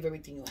like you give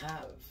everything you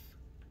have.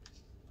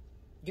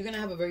 You're going to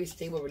have a very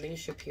stable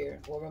relationship here.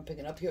 Whoever I'm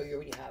picking up here, you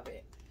already have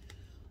it.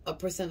 A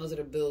person knows how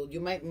to build.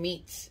 You might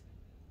meet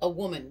a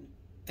woman,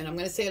 and I'm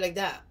going to say it like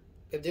that.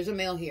 If there's a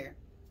male here,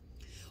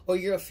 or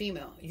you're a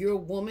female, you're a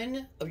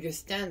woman of your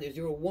standards.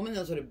 You're a woman that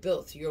knows what to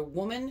build. You're a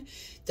woman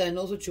that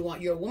knows what you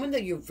want. You're a woman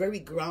that you're very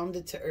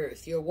grounded to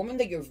earth. You're a woman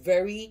that you're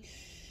very,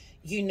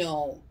 you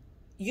know,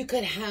 you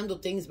could handle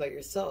things by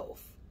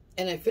yourself.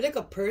 And I feel like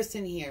a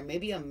person here,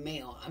 maybe a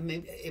male,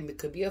 maybe it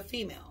could be a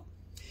female,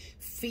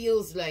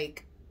 feels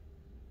like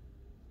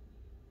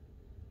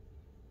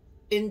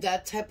in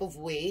that type of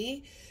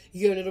way,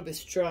 you're a little bit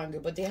stronger.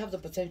 But they have the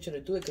potential to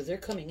do it because they're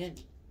coming in.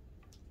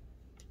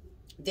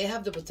 They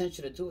have the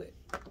potential to do it.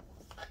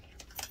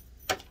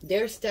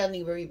 They're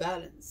standing very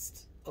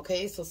balanced.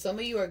 Okay, so some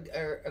of you are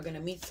going to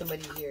meet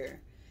somebody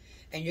here.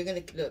 And you're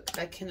going to, look,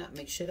 I cannot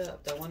make shit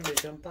up. I wanted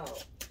to jump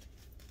out.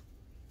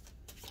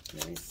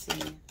 Let me see.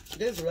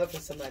 There's love for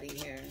somebody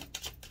here.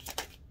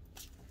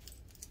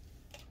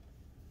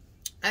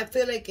 I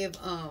feel like if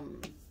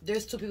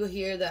there's two people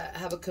here that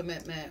have a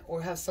commitment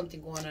or have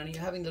something going on and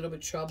you're having a little bit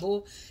of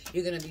trouble,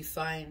 you're going to be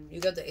fine. You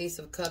got the Ace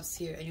of Cups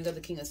here and you got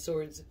the King of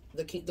Swords,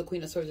 the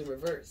Queen of Swords in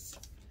reverse.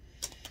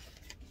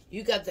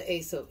 You got the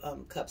Ace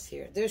of Cups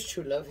here. There's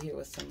true love here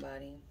with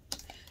somebody.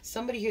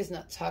 Somebody here is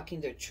not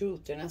talking their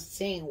truth. They're not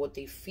saying what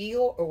they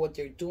feel or what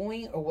they're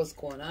doing or what's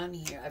going on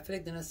here. I feel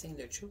like they're not saying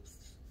their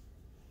truth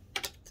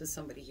to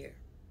somebody here.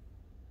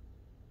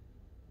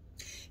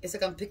 It's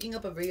like I'm picking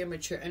up a very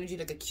immature energy,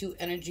 like a cute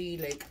energy,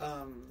 like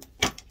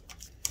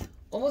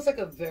almost like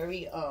a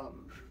very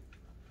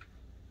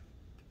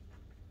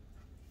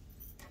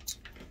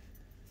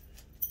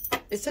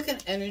It's like an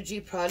energy,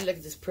 probably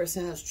like this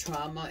person has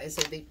trauma. It's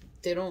like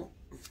they don't,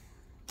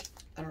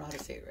 I don't know how to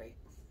say it right,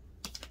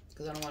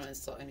 because I don't want to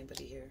insult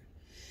anybody here.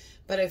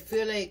 But I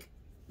feel like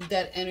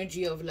that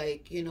energy of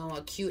like, you know,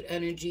 acute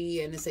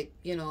energy, and it's like,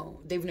 you know,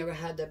 they've never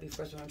had that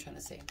before. That's what I'm trying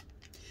to say.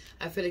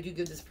 I feel like you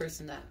give this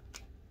person that,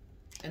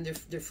 and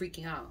they're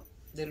freaking out.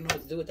 They don't know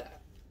what to do with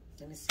that.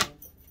 Let me see.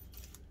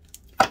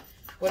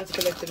 What is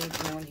the collective need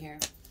to know in here?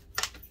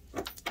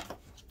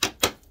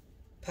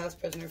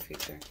 Past, present, or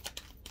future.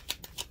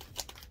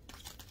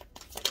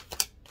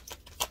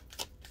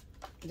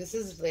 This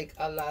is like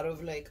a lot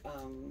of like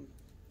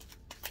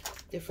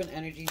different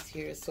energies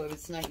here. So if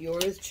it's not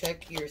yours,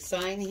 check your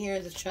sign here,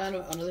 this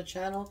channel, another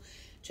channel.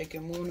 Check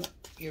your moon,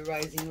 your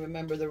rising.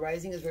 Remember, the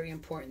rising is very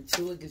important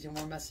too. It gives you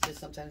more messages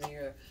sometimes than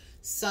your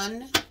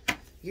sun,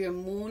 your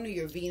moon,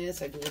 your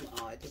Venus. I do them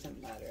all. It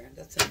doesn't matter.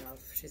 That's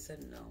enough. She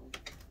said no.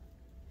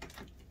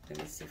 Let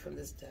me see from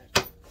this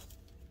deck.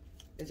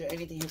 Is there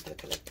anything here for the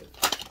collective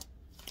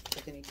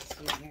that they need to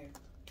see in here?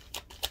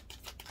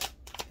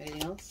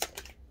 Anything else?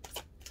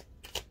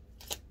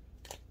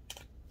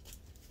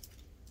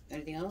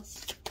 Anything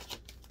else?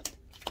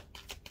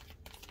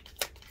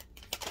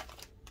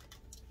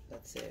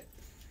 That's it.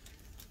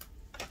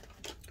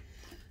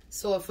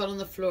 So I fell on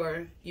the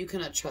floor. You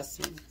cannot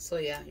trust me. So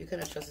yeah, you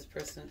cannot trust this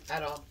person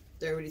at all.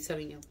 They're already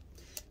telling you.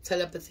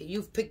 Telepathy.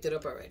 You've picked it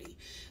up already.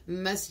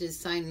 Messages,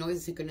 sign,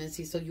 noise,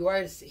 synchronicity. So you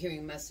are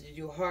hearing messages.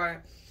 You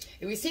are.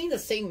 If you're seeing the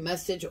same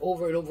message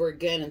over and over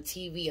again on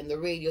TV and the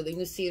radio, then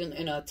you see it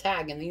in a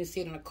tag, and then you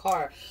see it in a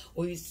car,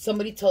 or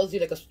somebody tells you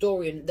like a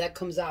story and that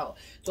comes out.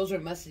 Those are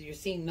messages. You're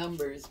seeing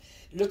numbers.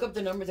 Look up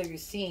the numbers that you're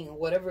seeing,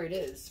 whatever it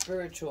is,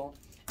 spiritual,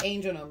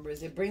 angel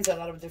numbers. It brings a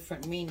lot of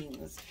different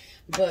meanings.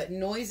 But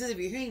noises, if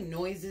you're hearing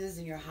noises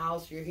in your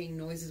house, you're hearing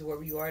noises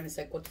wherever you are, and it's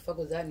like, what the fuck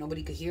was that?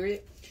 Nobody could hear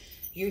it.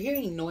 You're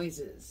hearing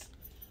noises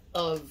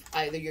of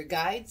either your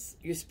guides,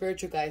 your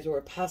spiritual guides, or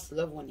a past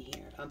loved one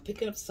here. I'm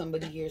picking up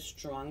somebody here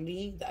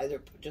strongly that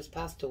either just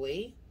passed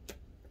away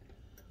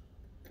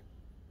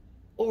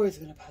or is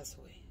going to pass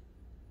away.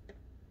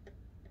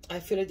 I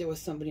feel like there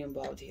was somebody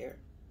involved here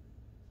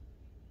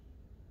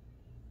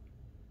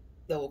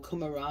that will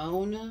come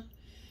around,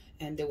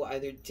 and they will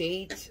either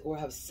date or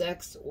have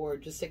sex or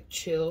just like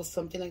chill,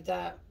 something like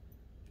that.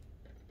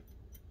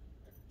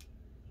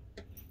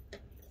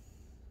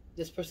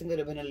 This person could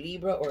have been a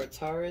Libra or a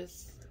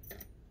Taurus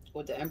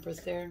with the Empress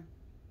there.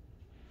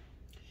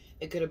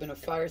 It could have been a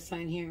fire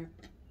sign here.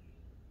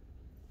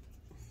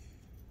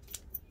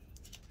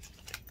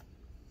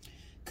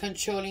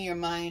 Controlling your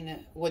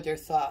mind with their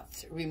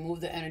thoughts. Remove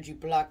the energy,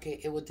 block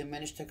it. It will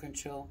diminish the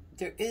control.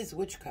 There is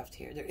witchcraft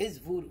here. There is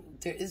voodoo.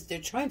 They're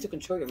trying to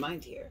control your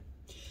mind here.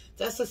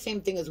 That's the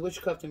same thing as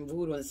witchcraft and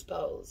voodoo and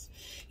spells.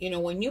 You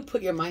know, when you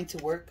put your mind to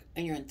work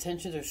and your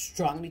intentions are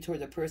strongly toward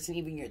the person,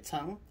 even your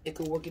tongue, it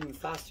could work even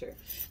faster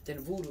than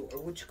voodoo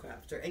or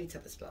witchcraft or any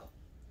type of spell.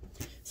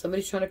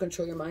 Somebody's trying to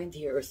control your mind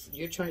here, or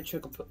you're trying to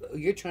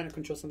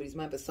control somebody's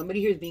mind, but somebody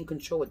here is being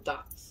controlled with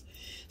thoughts.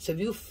 So if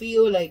you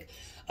feel like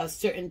a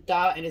certain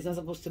thought and it's not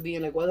supposed to be,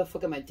 and like, why the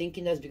fuck am I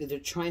thinking that's because they're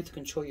trying to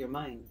control your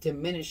mind.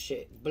 Diminish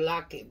it,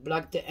 block it,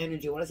 block the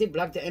energy. When I say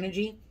block the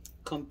energy,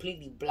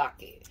 completely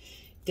block it.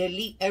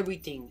 Delete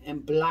everything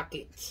and block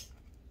it.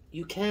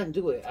 You can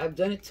do it. I've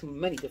done it to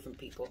many different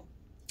people.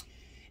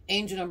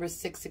 Angel number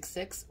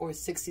 666 or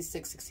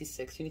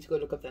 6666. You need to go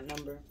look up that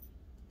number.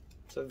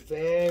 It's a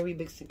very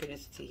big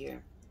synchronicity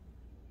here.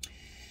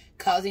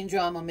 Causing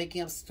drama,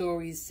 making up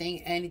stories,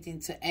 saying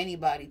anything to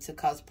anybody to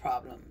cause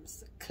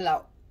problems.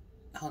 Clout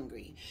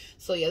hungry.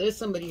 So yeah, there's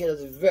somebody here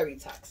that's very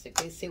toxic.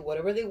 They say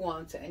whatever they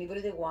want to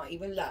anybody they want,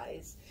 even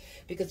lies,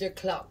 because they're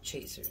clout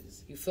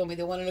chasers. You feel me?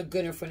 They want to look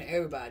good in front of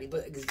everybody,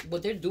 but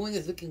what they're doing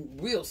is looking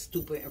real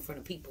stupid in front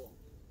of people.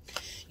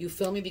 You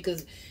feel me?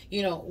 Because,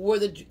 you know,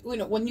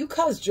 when you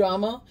cause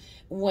drama,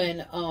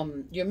 when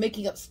you're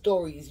making up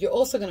stories, you're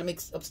also going to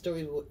make up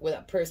stories with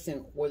that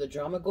person. Where the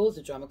drama goes,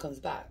 the drama comes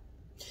back.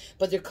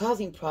 But they're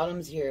causing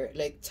problems here,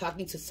 like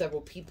talking to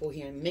several people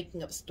here and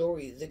making up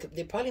stories.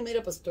 They probably made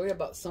up a story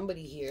about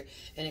somebody here,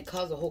 and it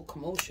caused a whole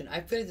commotion.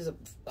 I feel like there's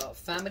a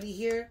family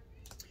here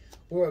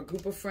or a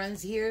group of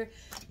friends here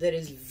that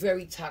is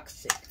very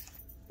toxic.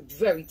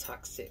 Very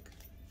toxic.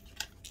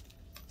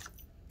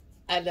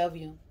 I love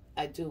you.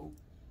 I do.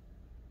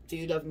 Do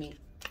you love me?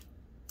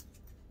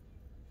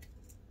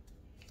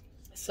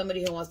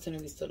 Somebody who wants to know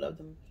if you still love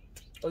them.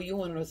 Or you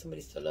want to know if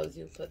somebody still loves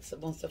you. But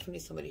most definitely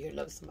somebody here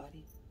loves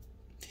somebody.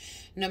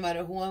 No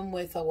matter who I'm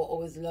with, I will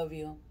always love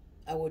you.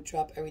 I will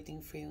drop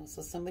everything for you.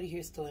 So somebody here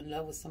is still in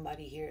love with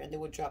somebody here, and they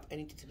would drop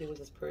anything to do with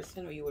this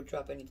person, or you would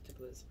drop anything to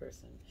do with this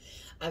person.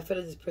 I feel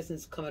like this person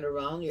is coming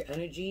around your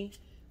energy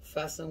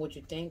faster than what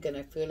you think, and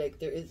I feel like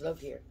there is love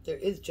here. There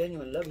is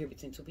genuine love here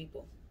between two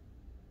people.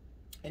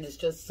 And it's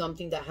just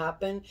something that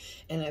happened,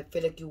 and I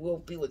feel like you will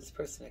be with this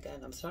person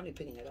again. I'm starting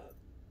picking it up.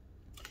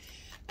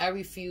 I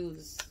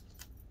refuse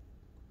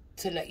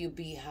to let you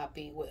be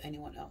happy with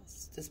anyone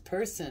else. This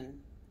person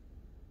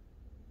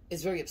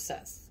is very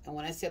obsessed. And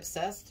when I say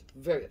obsessed,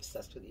 very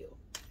obsessed with you.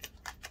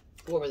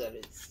 Whoever that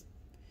is.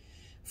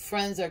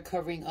 Friends are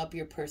covering up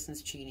your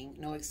person's cheating.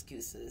 No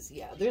excuses.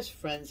 Yeah, there's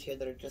friends here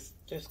that are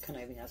just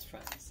conniving as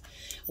friends.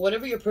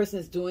 Whatever your person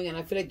is doing, and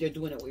I feel like they're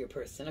doing it with your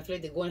person. I feel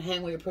like they go and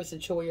hang with your person,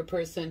 chill with your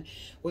person,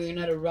 where you're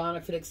not around. I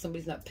feel like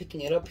somebody's not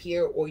picking it up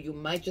here, or you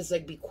might just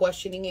like be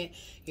questioning it.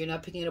 You're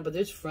not picking it up, but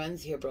there's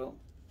friends here, bro,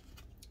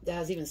 that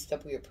has even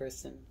stepped with your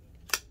person.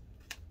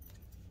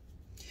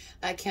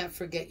 I can't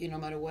forget you no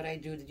matter what I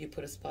do. Did you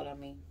put a spell on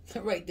me?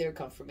 Right there,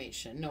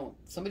 confirmation. No,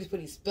 somebody's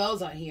putting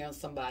spells on here on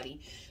somebody.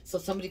 So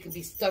somebody could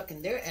be stuck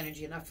in their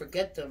energy and not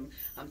forget them.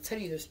 I'm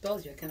telling you, there's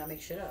spells here. I cannot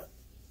make shit up.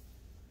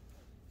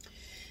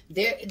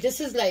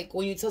 This is like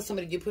when you tell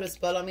somebody, you put a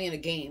spell on me in a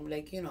game.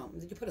 Like, you know,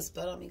 did you put a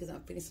spell on me because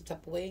I'm feeling some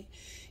type of way?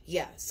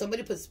 Yeah,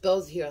 somebody put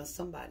spells here on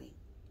somebody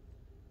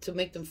to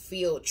make them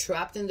feel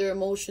trapped in their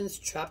emotions,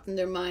 trapped in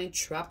their mind,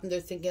 trapped in their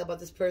thinking about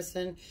this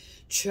person,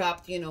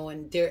 trapped, you know,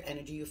 in their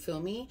energy, you feel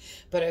me?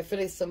 But I feel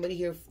like somebody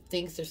here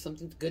thinks there's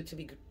something good to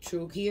be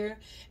true here,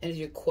 and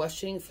you're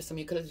questioning, for some of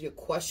you, because you're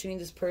questioning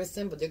this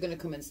person, but they're going to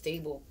come in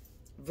stable,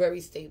 very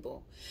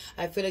stable.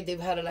 I feel like they've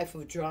had a life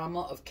of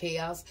drama, of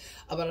chaos,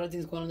 about other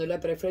things going on in their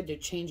life, but I feel like they're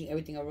changing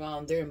everything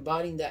around. They're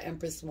embodying that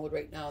Empress mode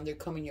right now, and they're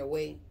coming your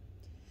way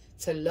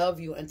to love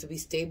you and to be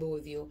stable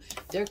with you.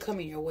 They're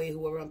coming your way,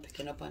 whoever I'm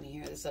picking up on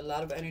here. There's a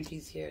lot of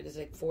energies here. There's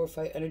like 4 or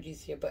 5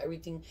 energies here, but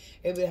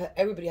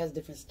everybody has a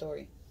different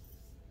story.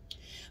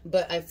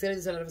 But I feel like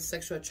there's a lot of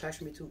sexual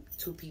attraction between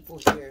 2 people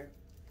here.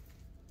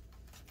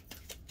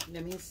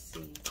 Let me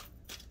see.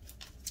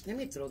 Let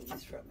me throw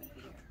these for a minute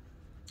here.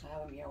 I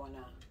have them here, why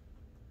not?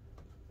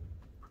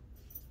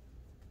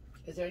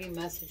 Is there any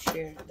message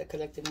here the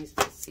collective needs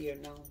to see or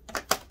know?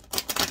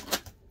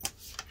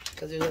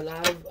 Because there's a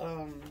lot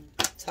of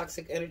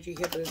toxic energy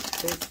here, but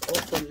there's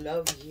also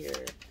love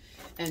here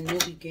and new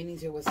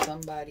beginnings here with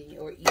somebody,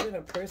 or even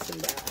a person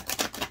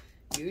that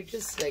you're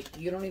just like,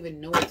 you don't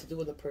even know what to do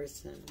with a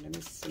person. Let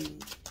me see.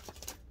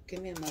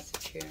 Give me a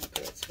message here.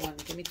 Okay, that's 1.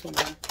 Give me 2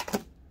 more.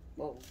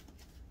 Whoa,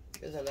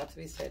 there's a lot to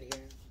be said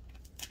here.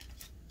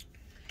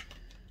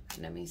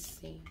 Let me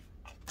see.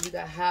 You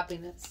got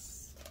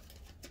happiness.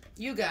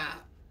 You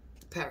got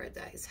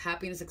paradise,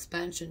 happiness,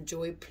 expansion,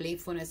 joy,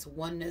 playfulness,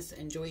 oneness,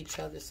 enjoy each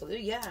other. So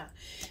yeah,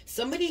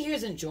 somebody here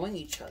is enjoying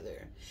each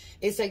other.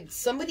 It's like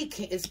somebody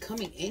is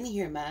coming in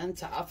here, man,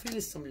 to offer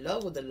you some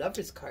love with the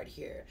Lover's card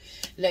here.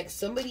 Like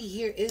somebody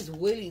here is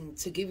willing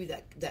to give you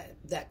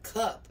that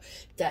cup,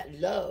 that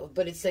love,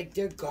 but it's like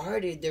they're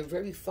guarded. They're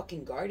very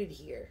fucking guarded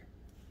here.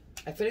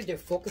 I feel like they're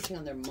focusing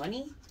on their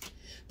money,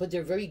 but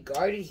they're very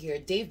guarded here.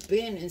 They've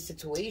been in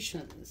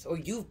situations, or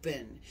you've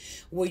been,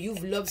 where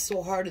you've loved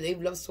so hard, or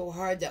they've loved so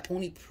hard, that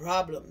only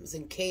problems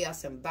and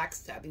chaos and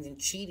backstabbings and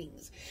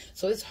cheatings.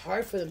 So it's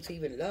hard for them to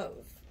even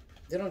love.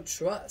 They don't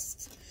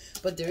trust.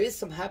 But there is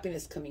some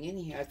happiness coming in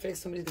here. I feel like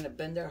somebody's going to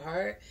bend their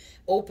heart,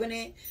 open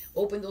it,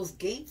 open those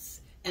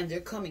gates, and they're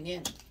coming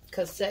in.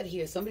 Because said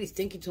here, somebody's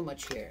thinking too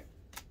much here.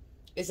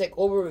 It's like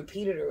over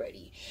repeated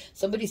already.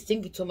 Somebody's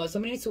thinking too much.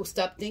 Somebody needs to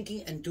stop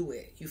thinking and do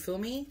it. You feel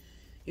me?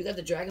 You got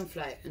the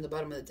dragonfly in the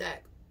bottom of the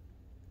deck.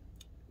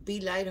 Be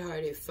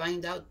lighthearted.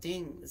 Find out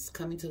things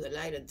coming to the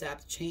light.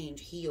 Adapt,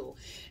 change, heal.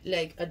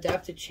 Like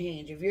adapt to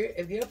change. If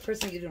you're a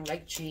person, you don't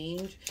like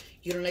change.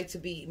 You don't like to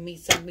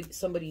meet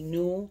somebody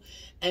new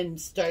and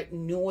start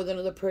new with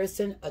another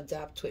person.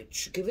 Adapt to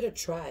it. Give it a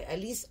try. At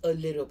least a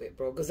little bit,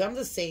 bro. Because I'm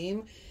the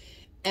same,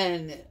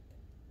 and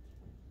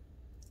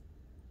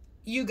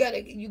you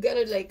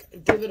gotta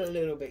like give it a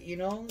little bit. You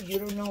know, you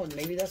don't know.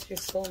 Maybe that's your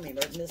soulmate,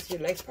 or that's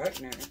your life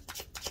partner.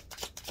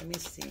 Let me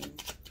see.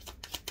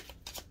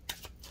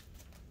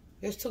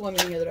 There's 2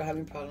 women here that are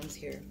having problems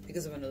here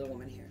because of another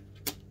woman here.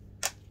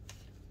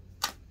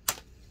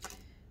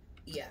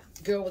 Yeah,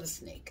 girl with a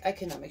snake. I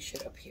cannot make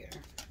shit up here.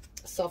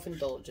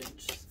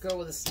 Self-indulgence. Girl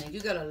with a snake.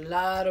 You got a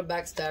lot of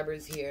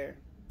backstabbers here.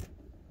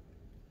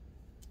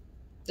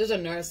 There's a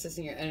narcissist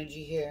in your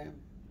energy here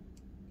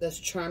that's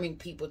charming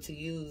people to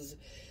use.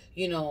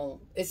 You know,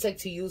 it's like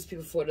to use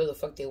people for whatever the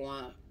fuck they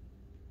want.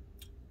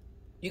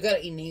 You got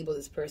to enable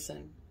this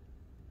person.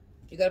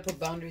 You got to put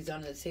boundaries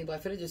on the table. I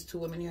feel like there's 2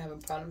 women here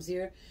having problems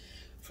here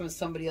from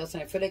somebody else.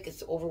 And I feel like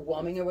it's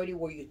overwhelming already,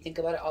 where you think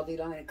about it all day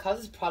long. And it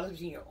causes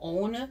problems in your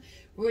own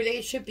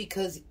relationship,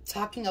 because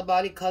talking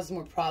about it causes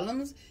more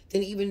problems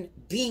than even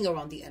being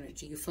around the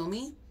energy. You feel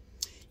me?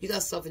 You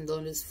got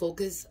self-indulgence,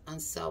 focus on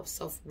self,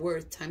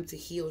 self-worth, time to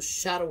heal,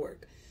 shadow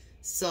work,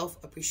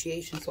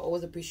 self-appreciation. So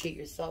always appreciate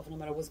yourself no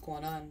matter what's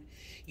going on.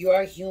 You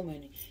are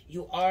human.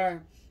 You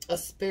are a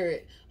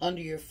spirit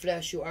under your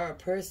flesh. You are a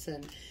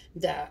person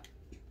that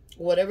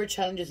whatever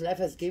challenges life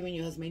has given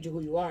you has made you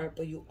who you are,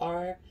 but you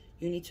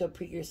need to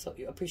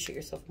appreciate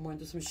yourself more and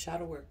do some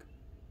shadow work.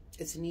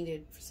 It's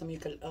needed for some of you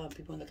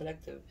people in the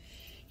collective.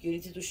 You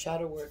need to do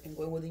shadow work and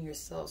go within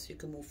yourself so you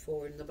can move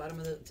forward. In the bottom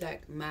of the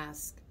deck,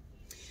 mask.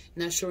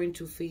 Not showing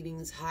true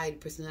feelings, hide,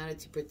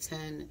 personality,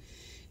 pretend,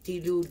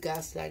 delude,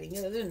 gaslighting.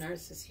 Yeah, there's a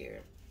narcissist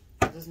here.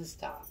 It doesn't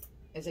stop.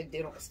 It's like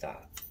they don't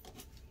stop.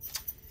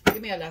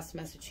 Give me a last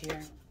message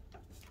here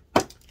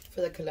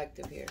for the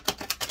collective here.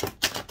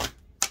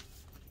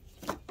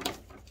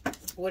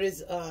 What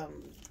is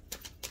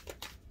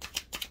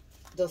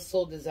the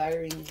soul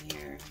desiring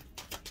here.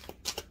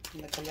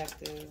 In the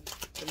collective.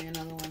 Give me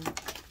another one.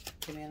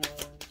 Give me another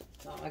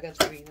one. No, I got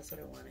 3. That's what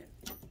I wanted.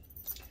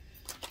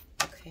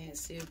 Okay,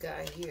 so you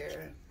got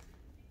here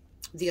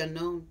the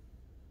unknown.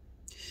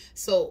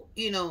 So,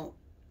 you know,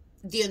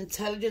 the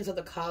intelligence of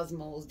the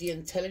cosmos, the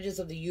intelligence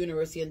of the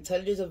universe, the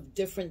intelligence of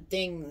different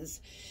things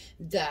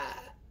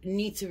that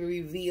need to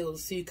be revealed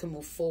so you can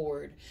move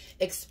forward.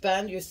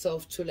 Expand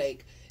yourself to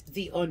like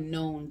the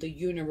unknown, the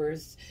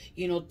universe,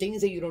 you know,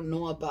 things that you don't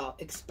know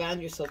about.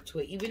 Expand yourself to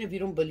it. Even if you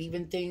don't believe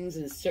in things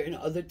and certain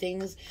other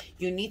things,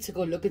 you need to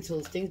go look into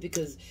those things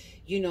because,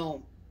 you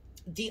know,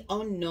 the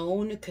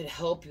unknown could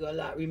help you a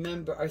lot.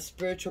 Remember, our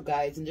spiritual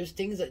guides, and there's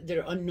things that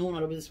are unknown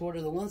out of this world,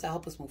 are the ones that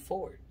help us move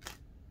forward.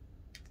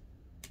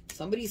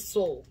 Somebody's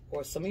soul,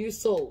 or some of your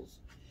souls,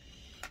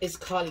 is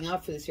calling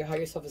out for this. Your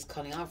higher self is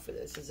calling out for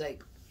this. It's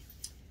like,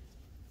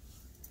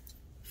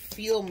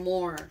 feel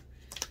more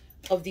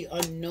of the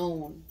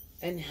unknown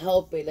and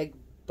help it. Like,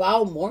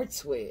 bow more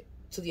to it,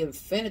 to the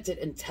infinite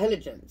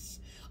intelligence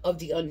of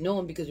the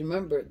unknown. Because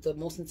remember, the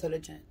most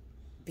intelligent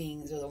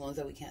beings are the ones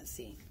that we can't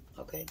see.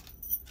 Okay?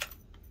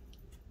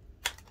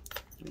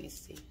 Let me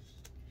see.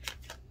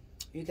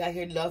 You got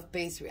here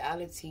love-based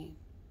reality.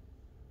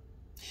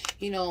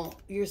 You know,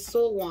 your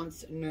soul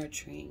wants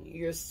nurturing.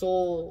 Your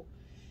soul,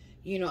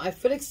 you know, I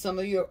feel like some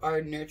of you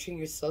are nurturing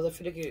yourselves. I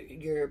feel like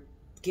you're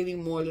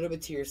giving more a little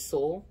bit to your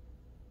soul.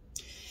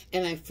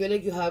 And I feel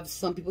like you have,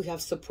 some people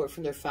have support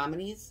from their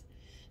families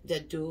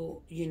that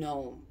do, you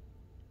know,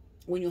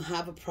 when you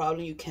have a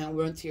problem, you can't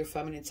run to your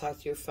family and talk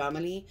to your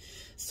family.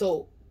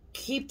 So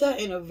keep that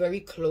in a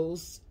very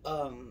close,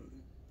 I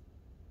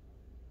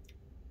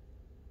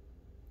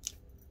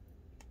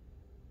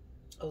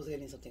was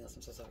getting something else.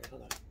 I'm so sorry.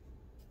 Hold on.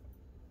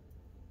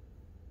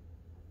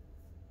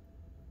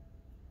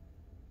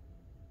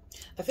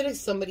 I feel like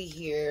somebody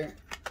here,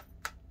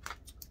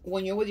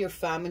 when you're with your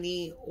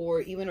family or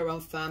even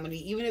around family,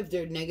 even if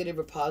they're negative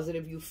or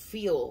positive, you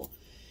feel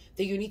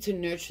that you need to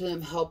nurture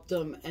them, help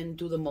them, and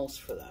do the most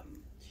for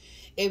them.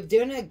 If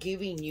they're not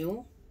giving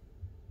you,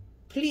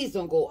 please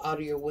don't go out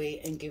of your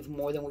way and give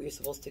more than what you're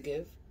supposed to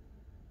give.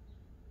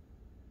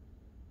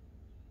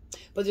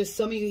 But there's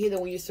some of you here that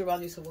when you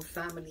surround yourself with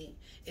family,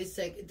 it's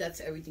like that's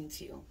everything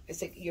to you.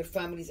 It's like your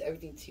family is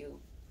everything to you.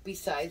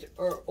 Besides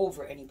or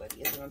over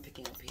anybody is what I'm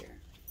picking up here.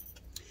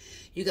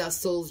 You got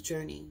soul's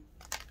journey.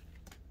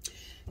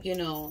 You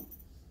know,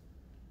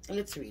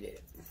 let's read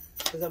it.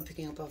 Because I'm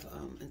picking up off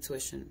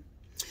intuition.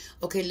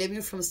 Okay,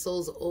 living from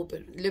soul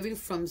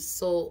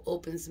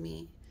opens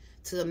me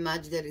to the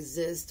magic that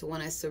exists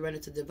when I surrender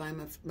to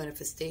divine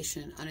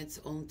manifestation on its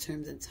own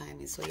terms and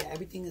timing. So yeah,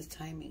 everything is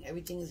timing.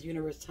 Everything is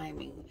universe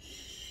timing.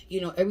 You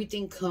know,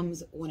 everything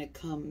comes when it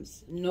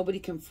comes. Nobody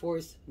can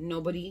force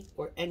nobody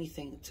or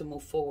anything to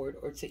move forward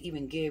or to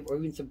even give or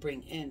even to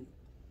bring in.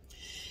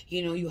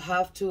 You know, you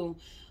have to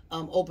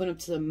open up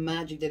to the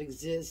magic that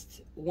exists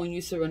when you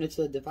surrender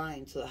to the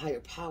divine, to the higher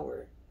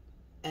power.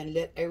 And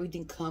let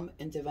everything come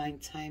in divine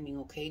timing,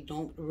 okay?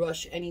 Don't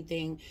rush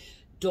anything.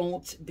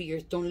 Don't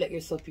let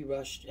yourself be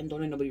rushed, and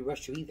don't let nobody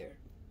rush you either.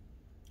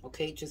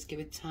 Okay? Just give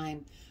it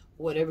time.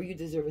 Whatever you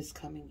deserve is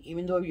coming.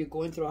 Even though you're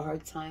going through a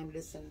hard time,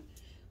 listen,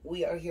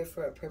 we are here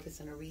for a purpose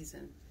and a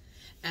reason.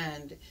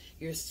 And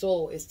your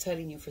soul is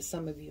telling you, for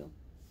some of you,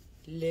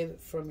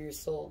 live from your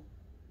soul.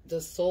 The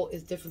soul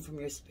is different from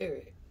your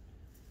spirit.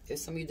 If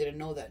some of you didn't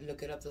know that,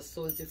 look it up. The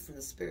soul is different from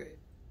the spirit.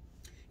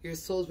 Your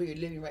soul is where you're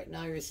living right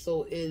now. Your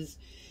soul is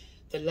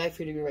the life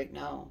you're living right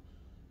now.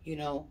 You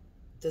know,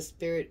 the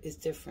spirit is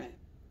different.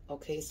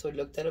 Okay, so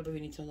look that up if you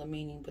need to know the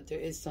meaning. But there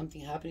is something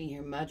happening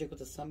here. Magic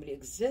with somebody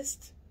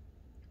exists.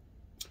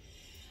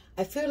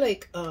 I feel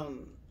like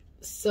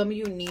some of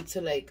you need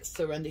to like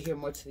surrender here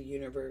more to the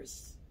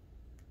universe.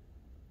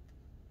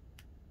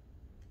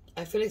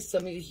 I feel like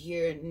some of you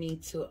here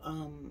need to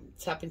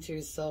tap into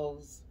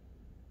yourselves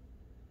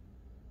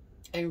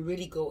and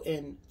really go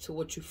into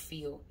what you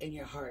feel in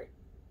your heart,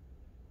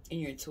 in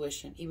your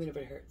intuition, even if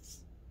it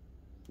hurts.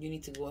 You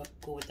need to go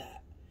with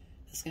that.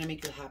 It's going to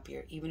make you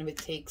happier, even if it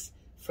takes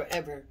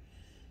forever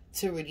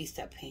to release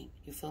that pain.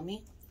 You feel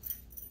me?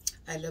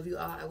 I love you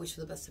all. I wish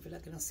you the best of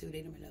luck, and I'll see you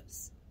later, my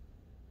loves.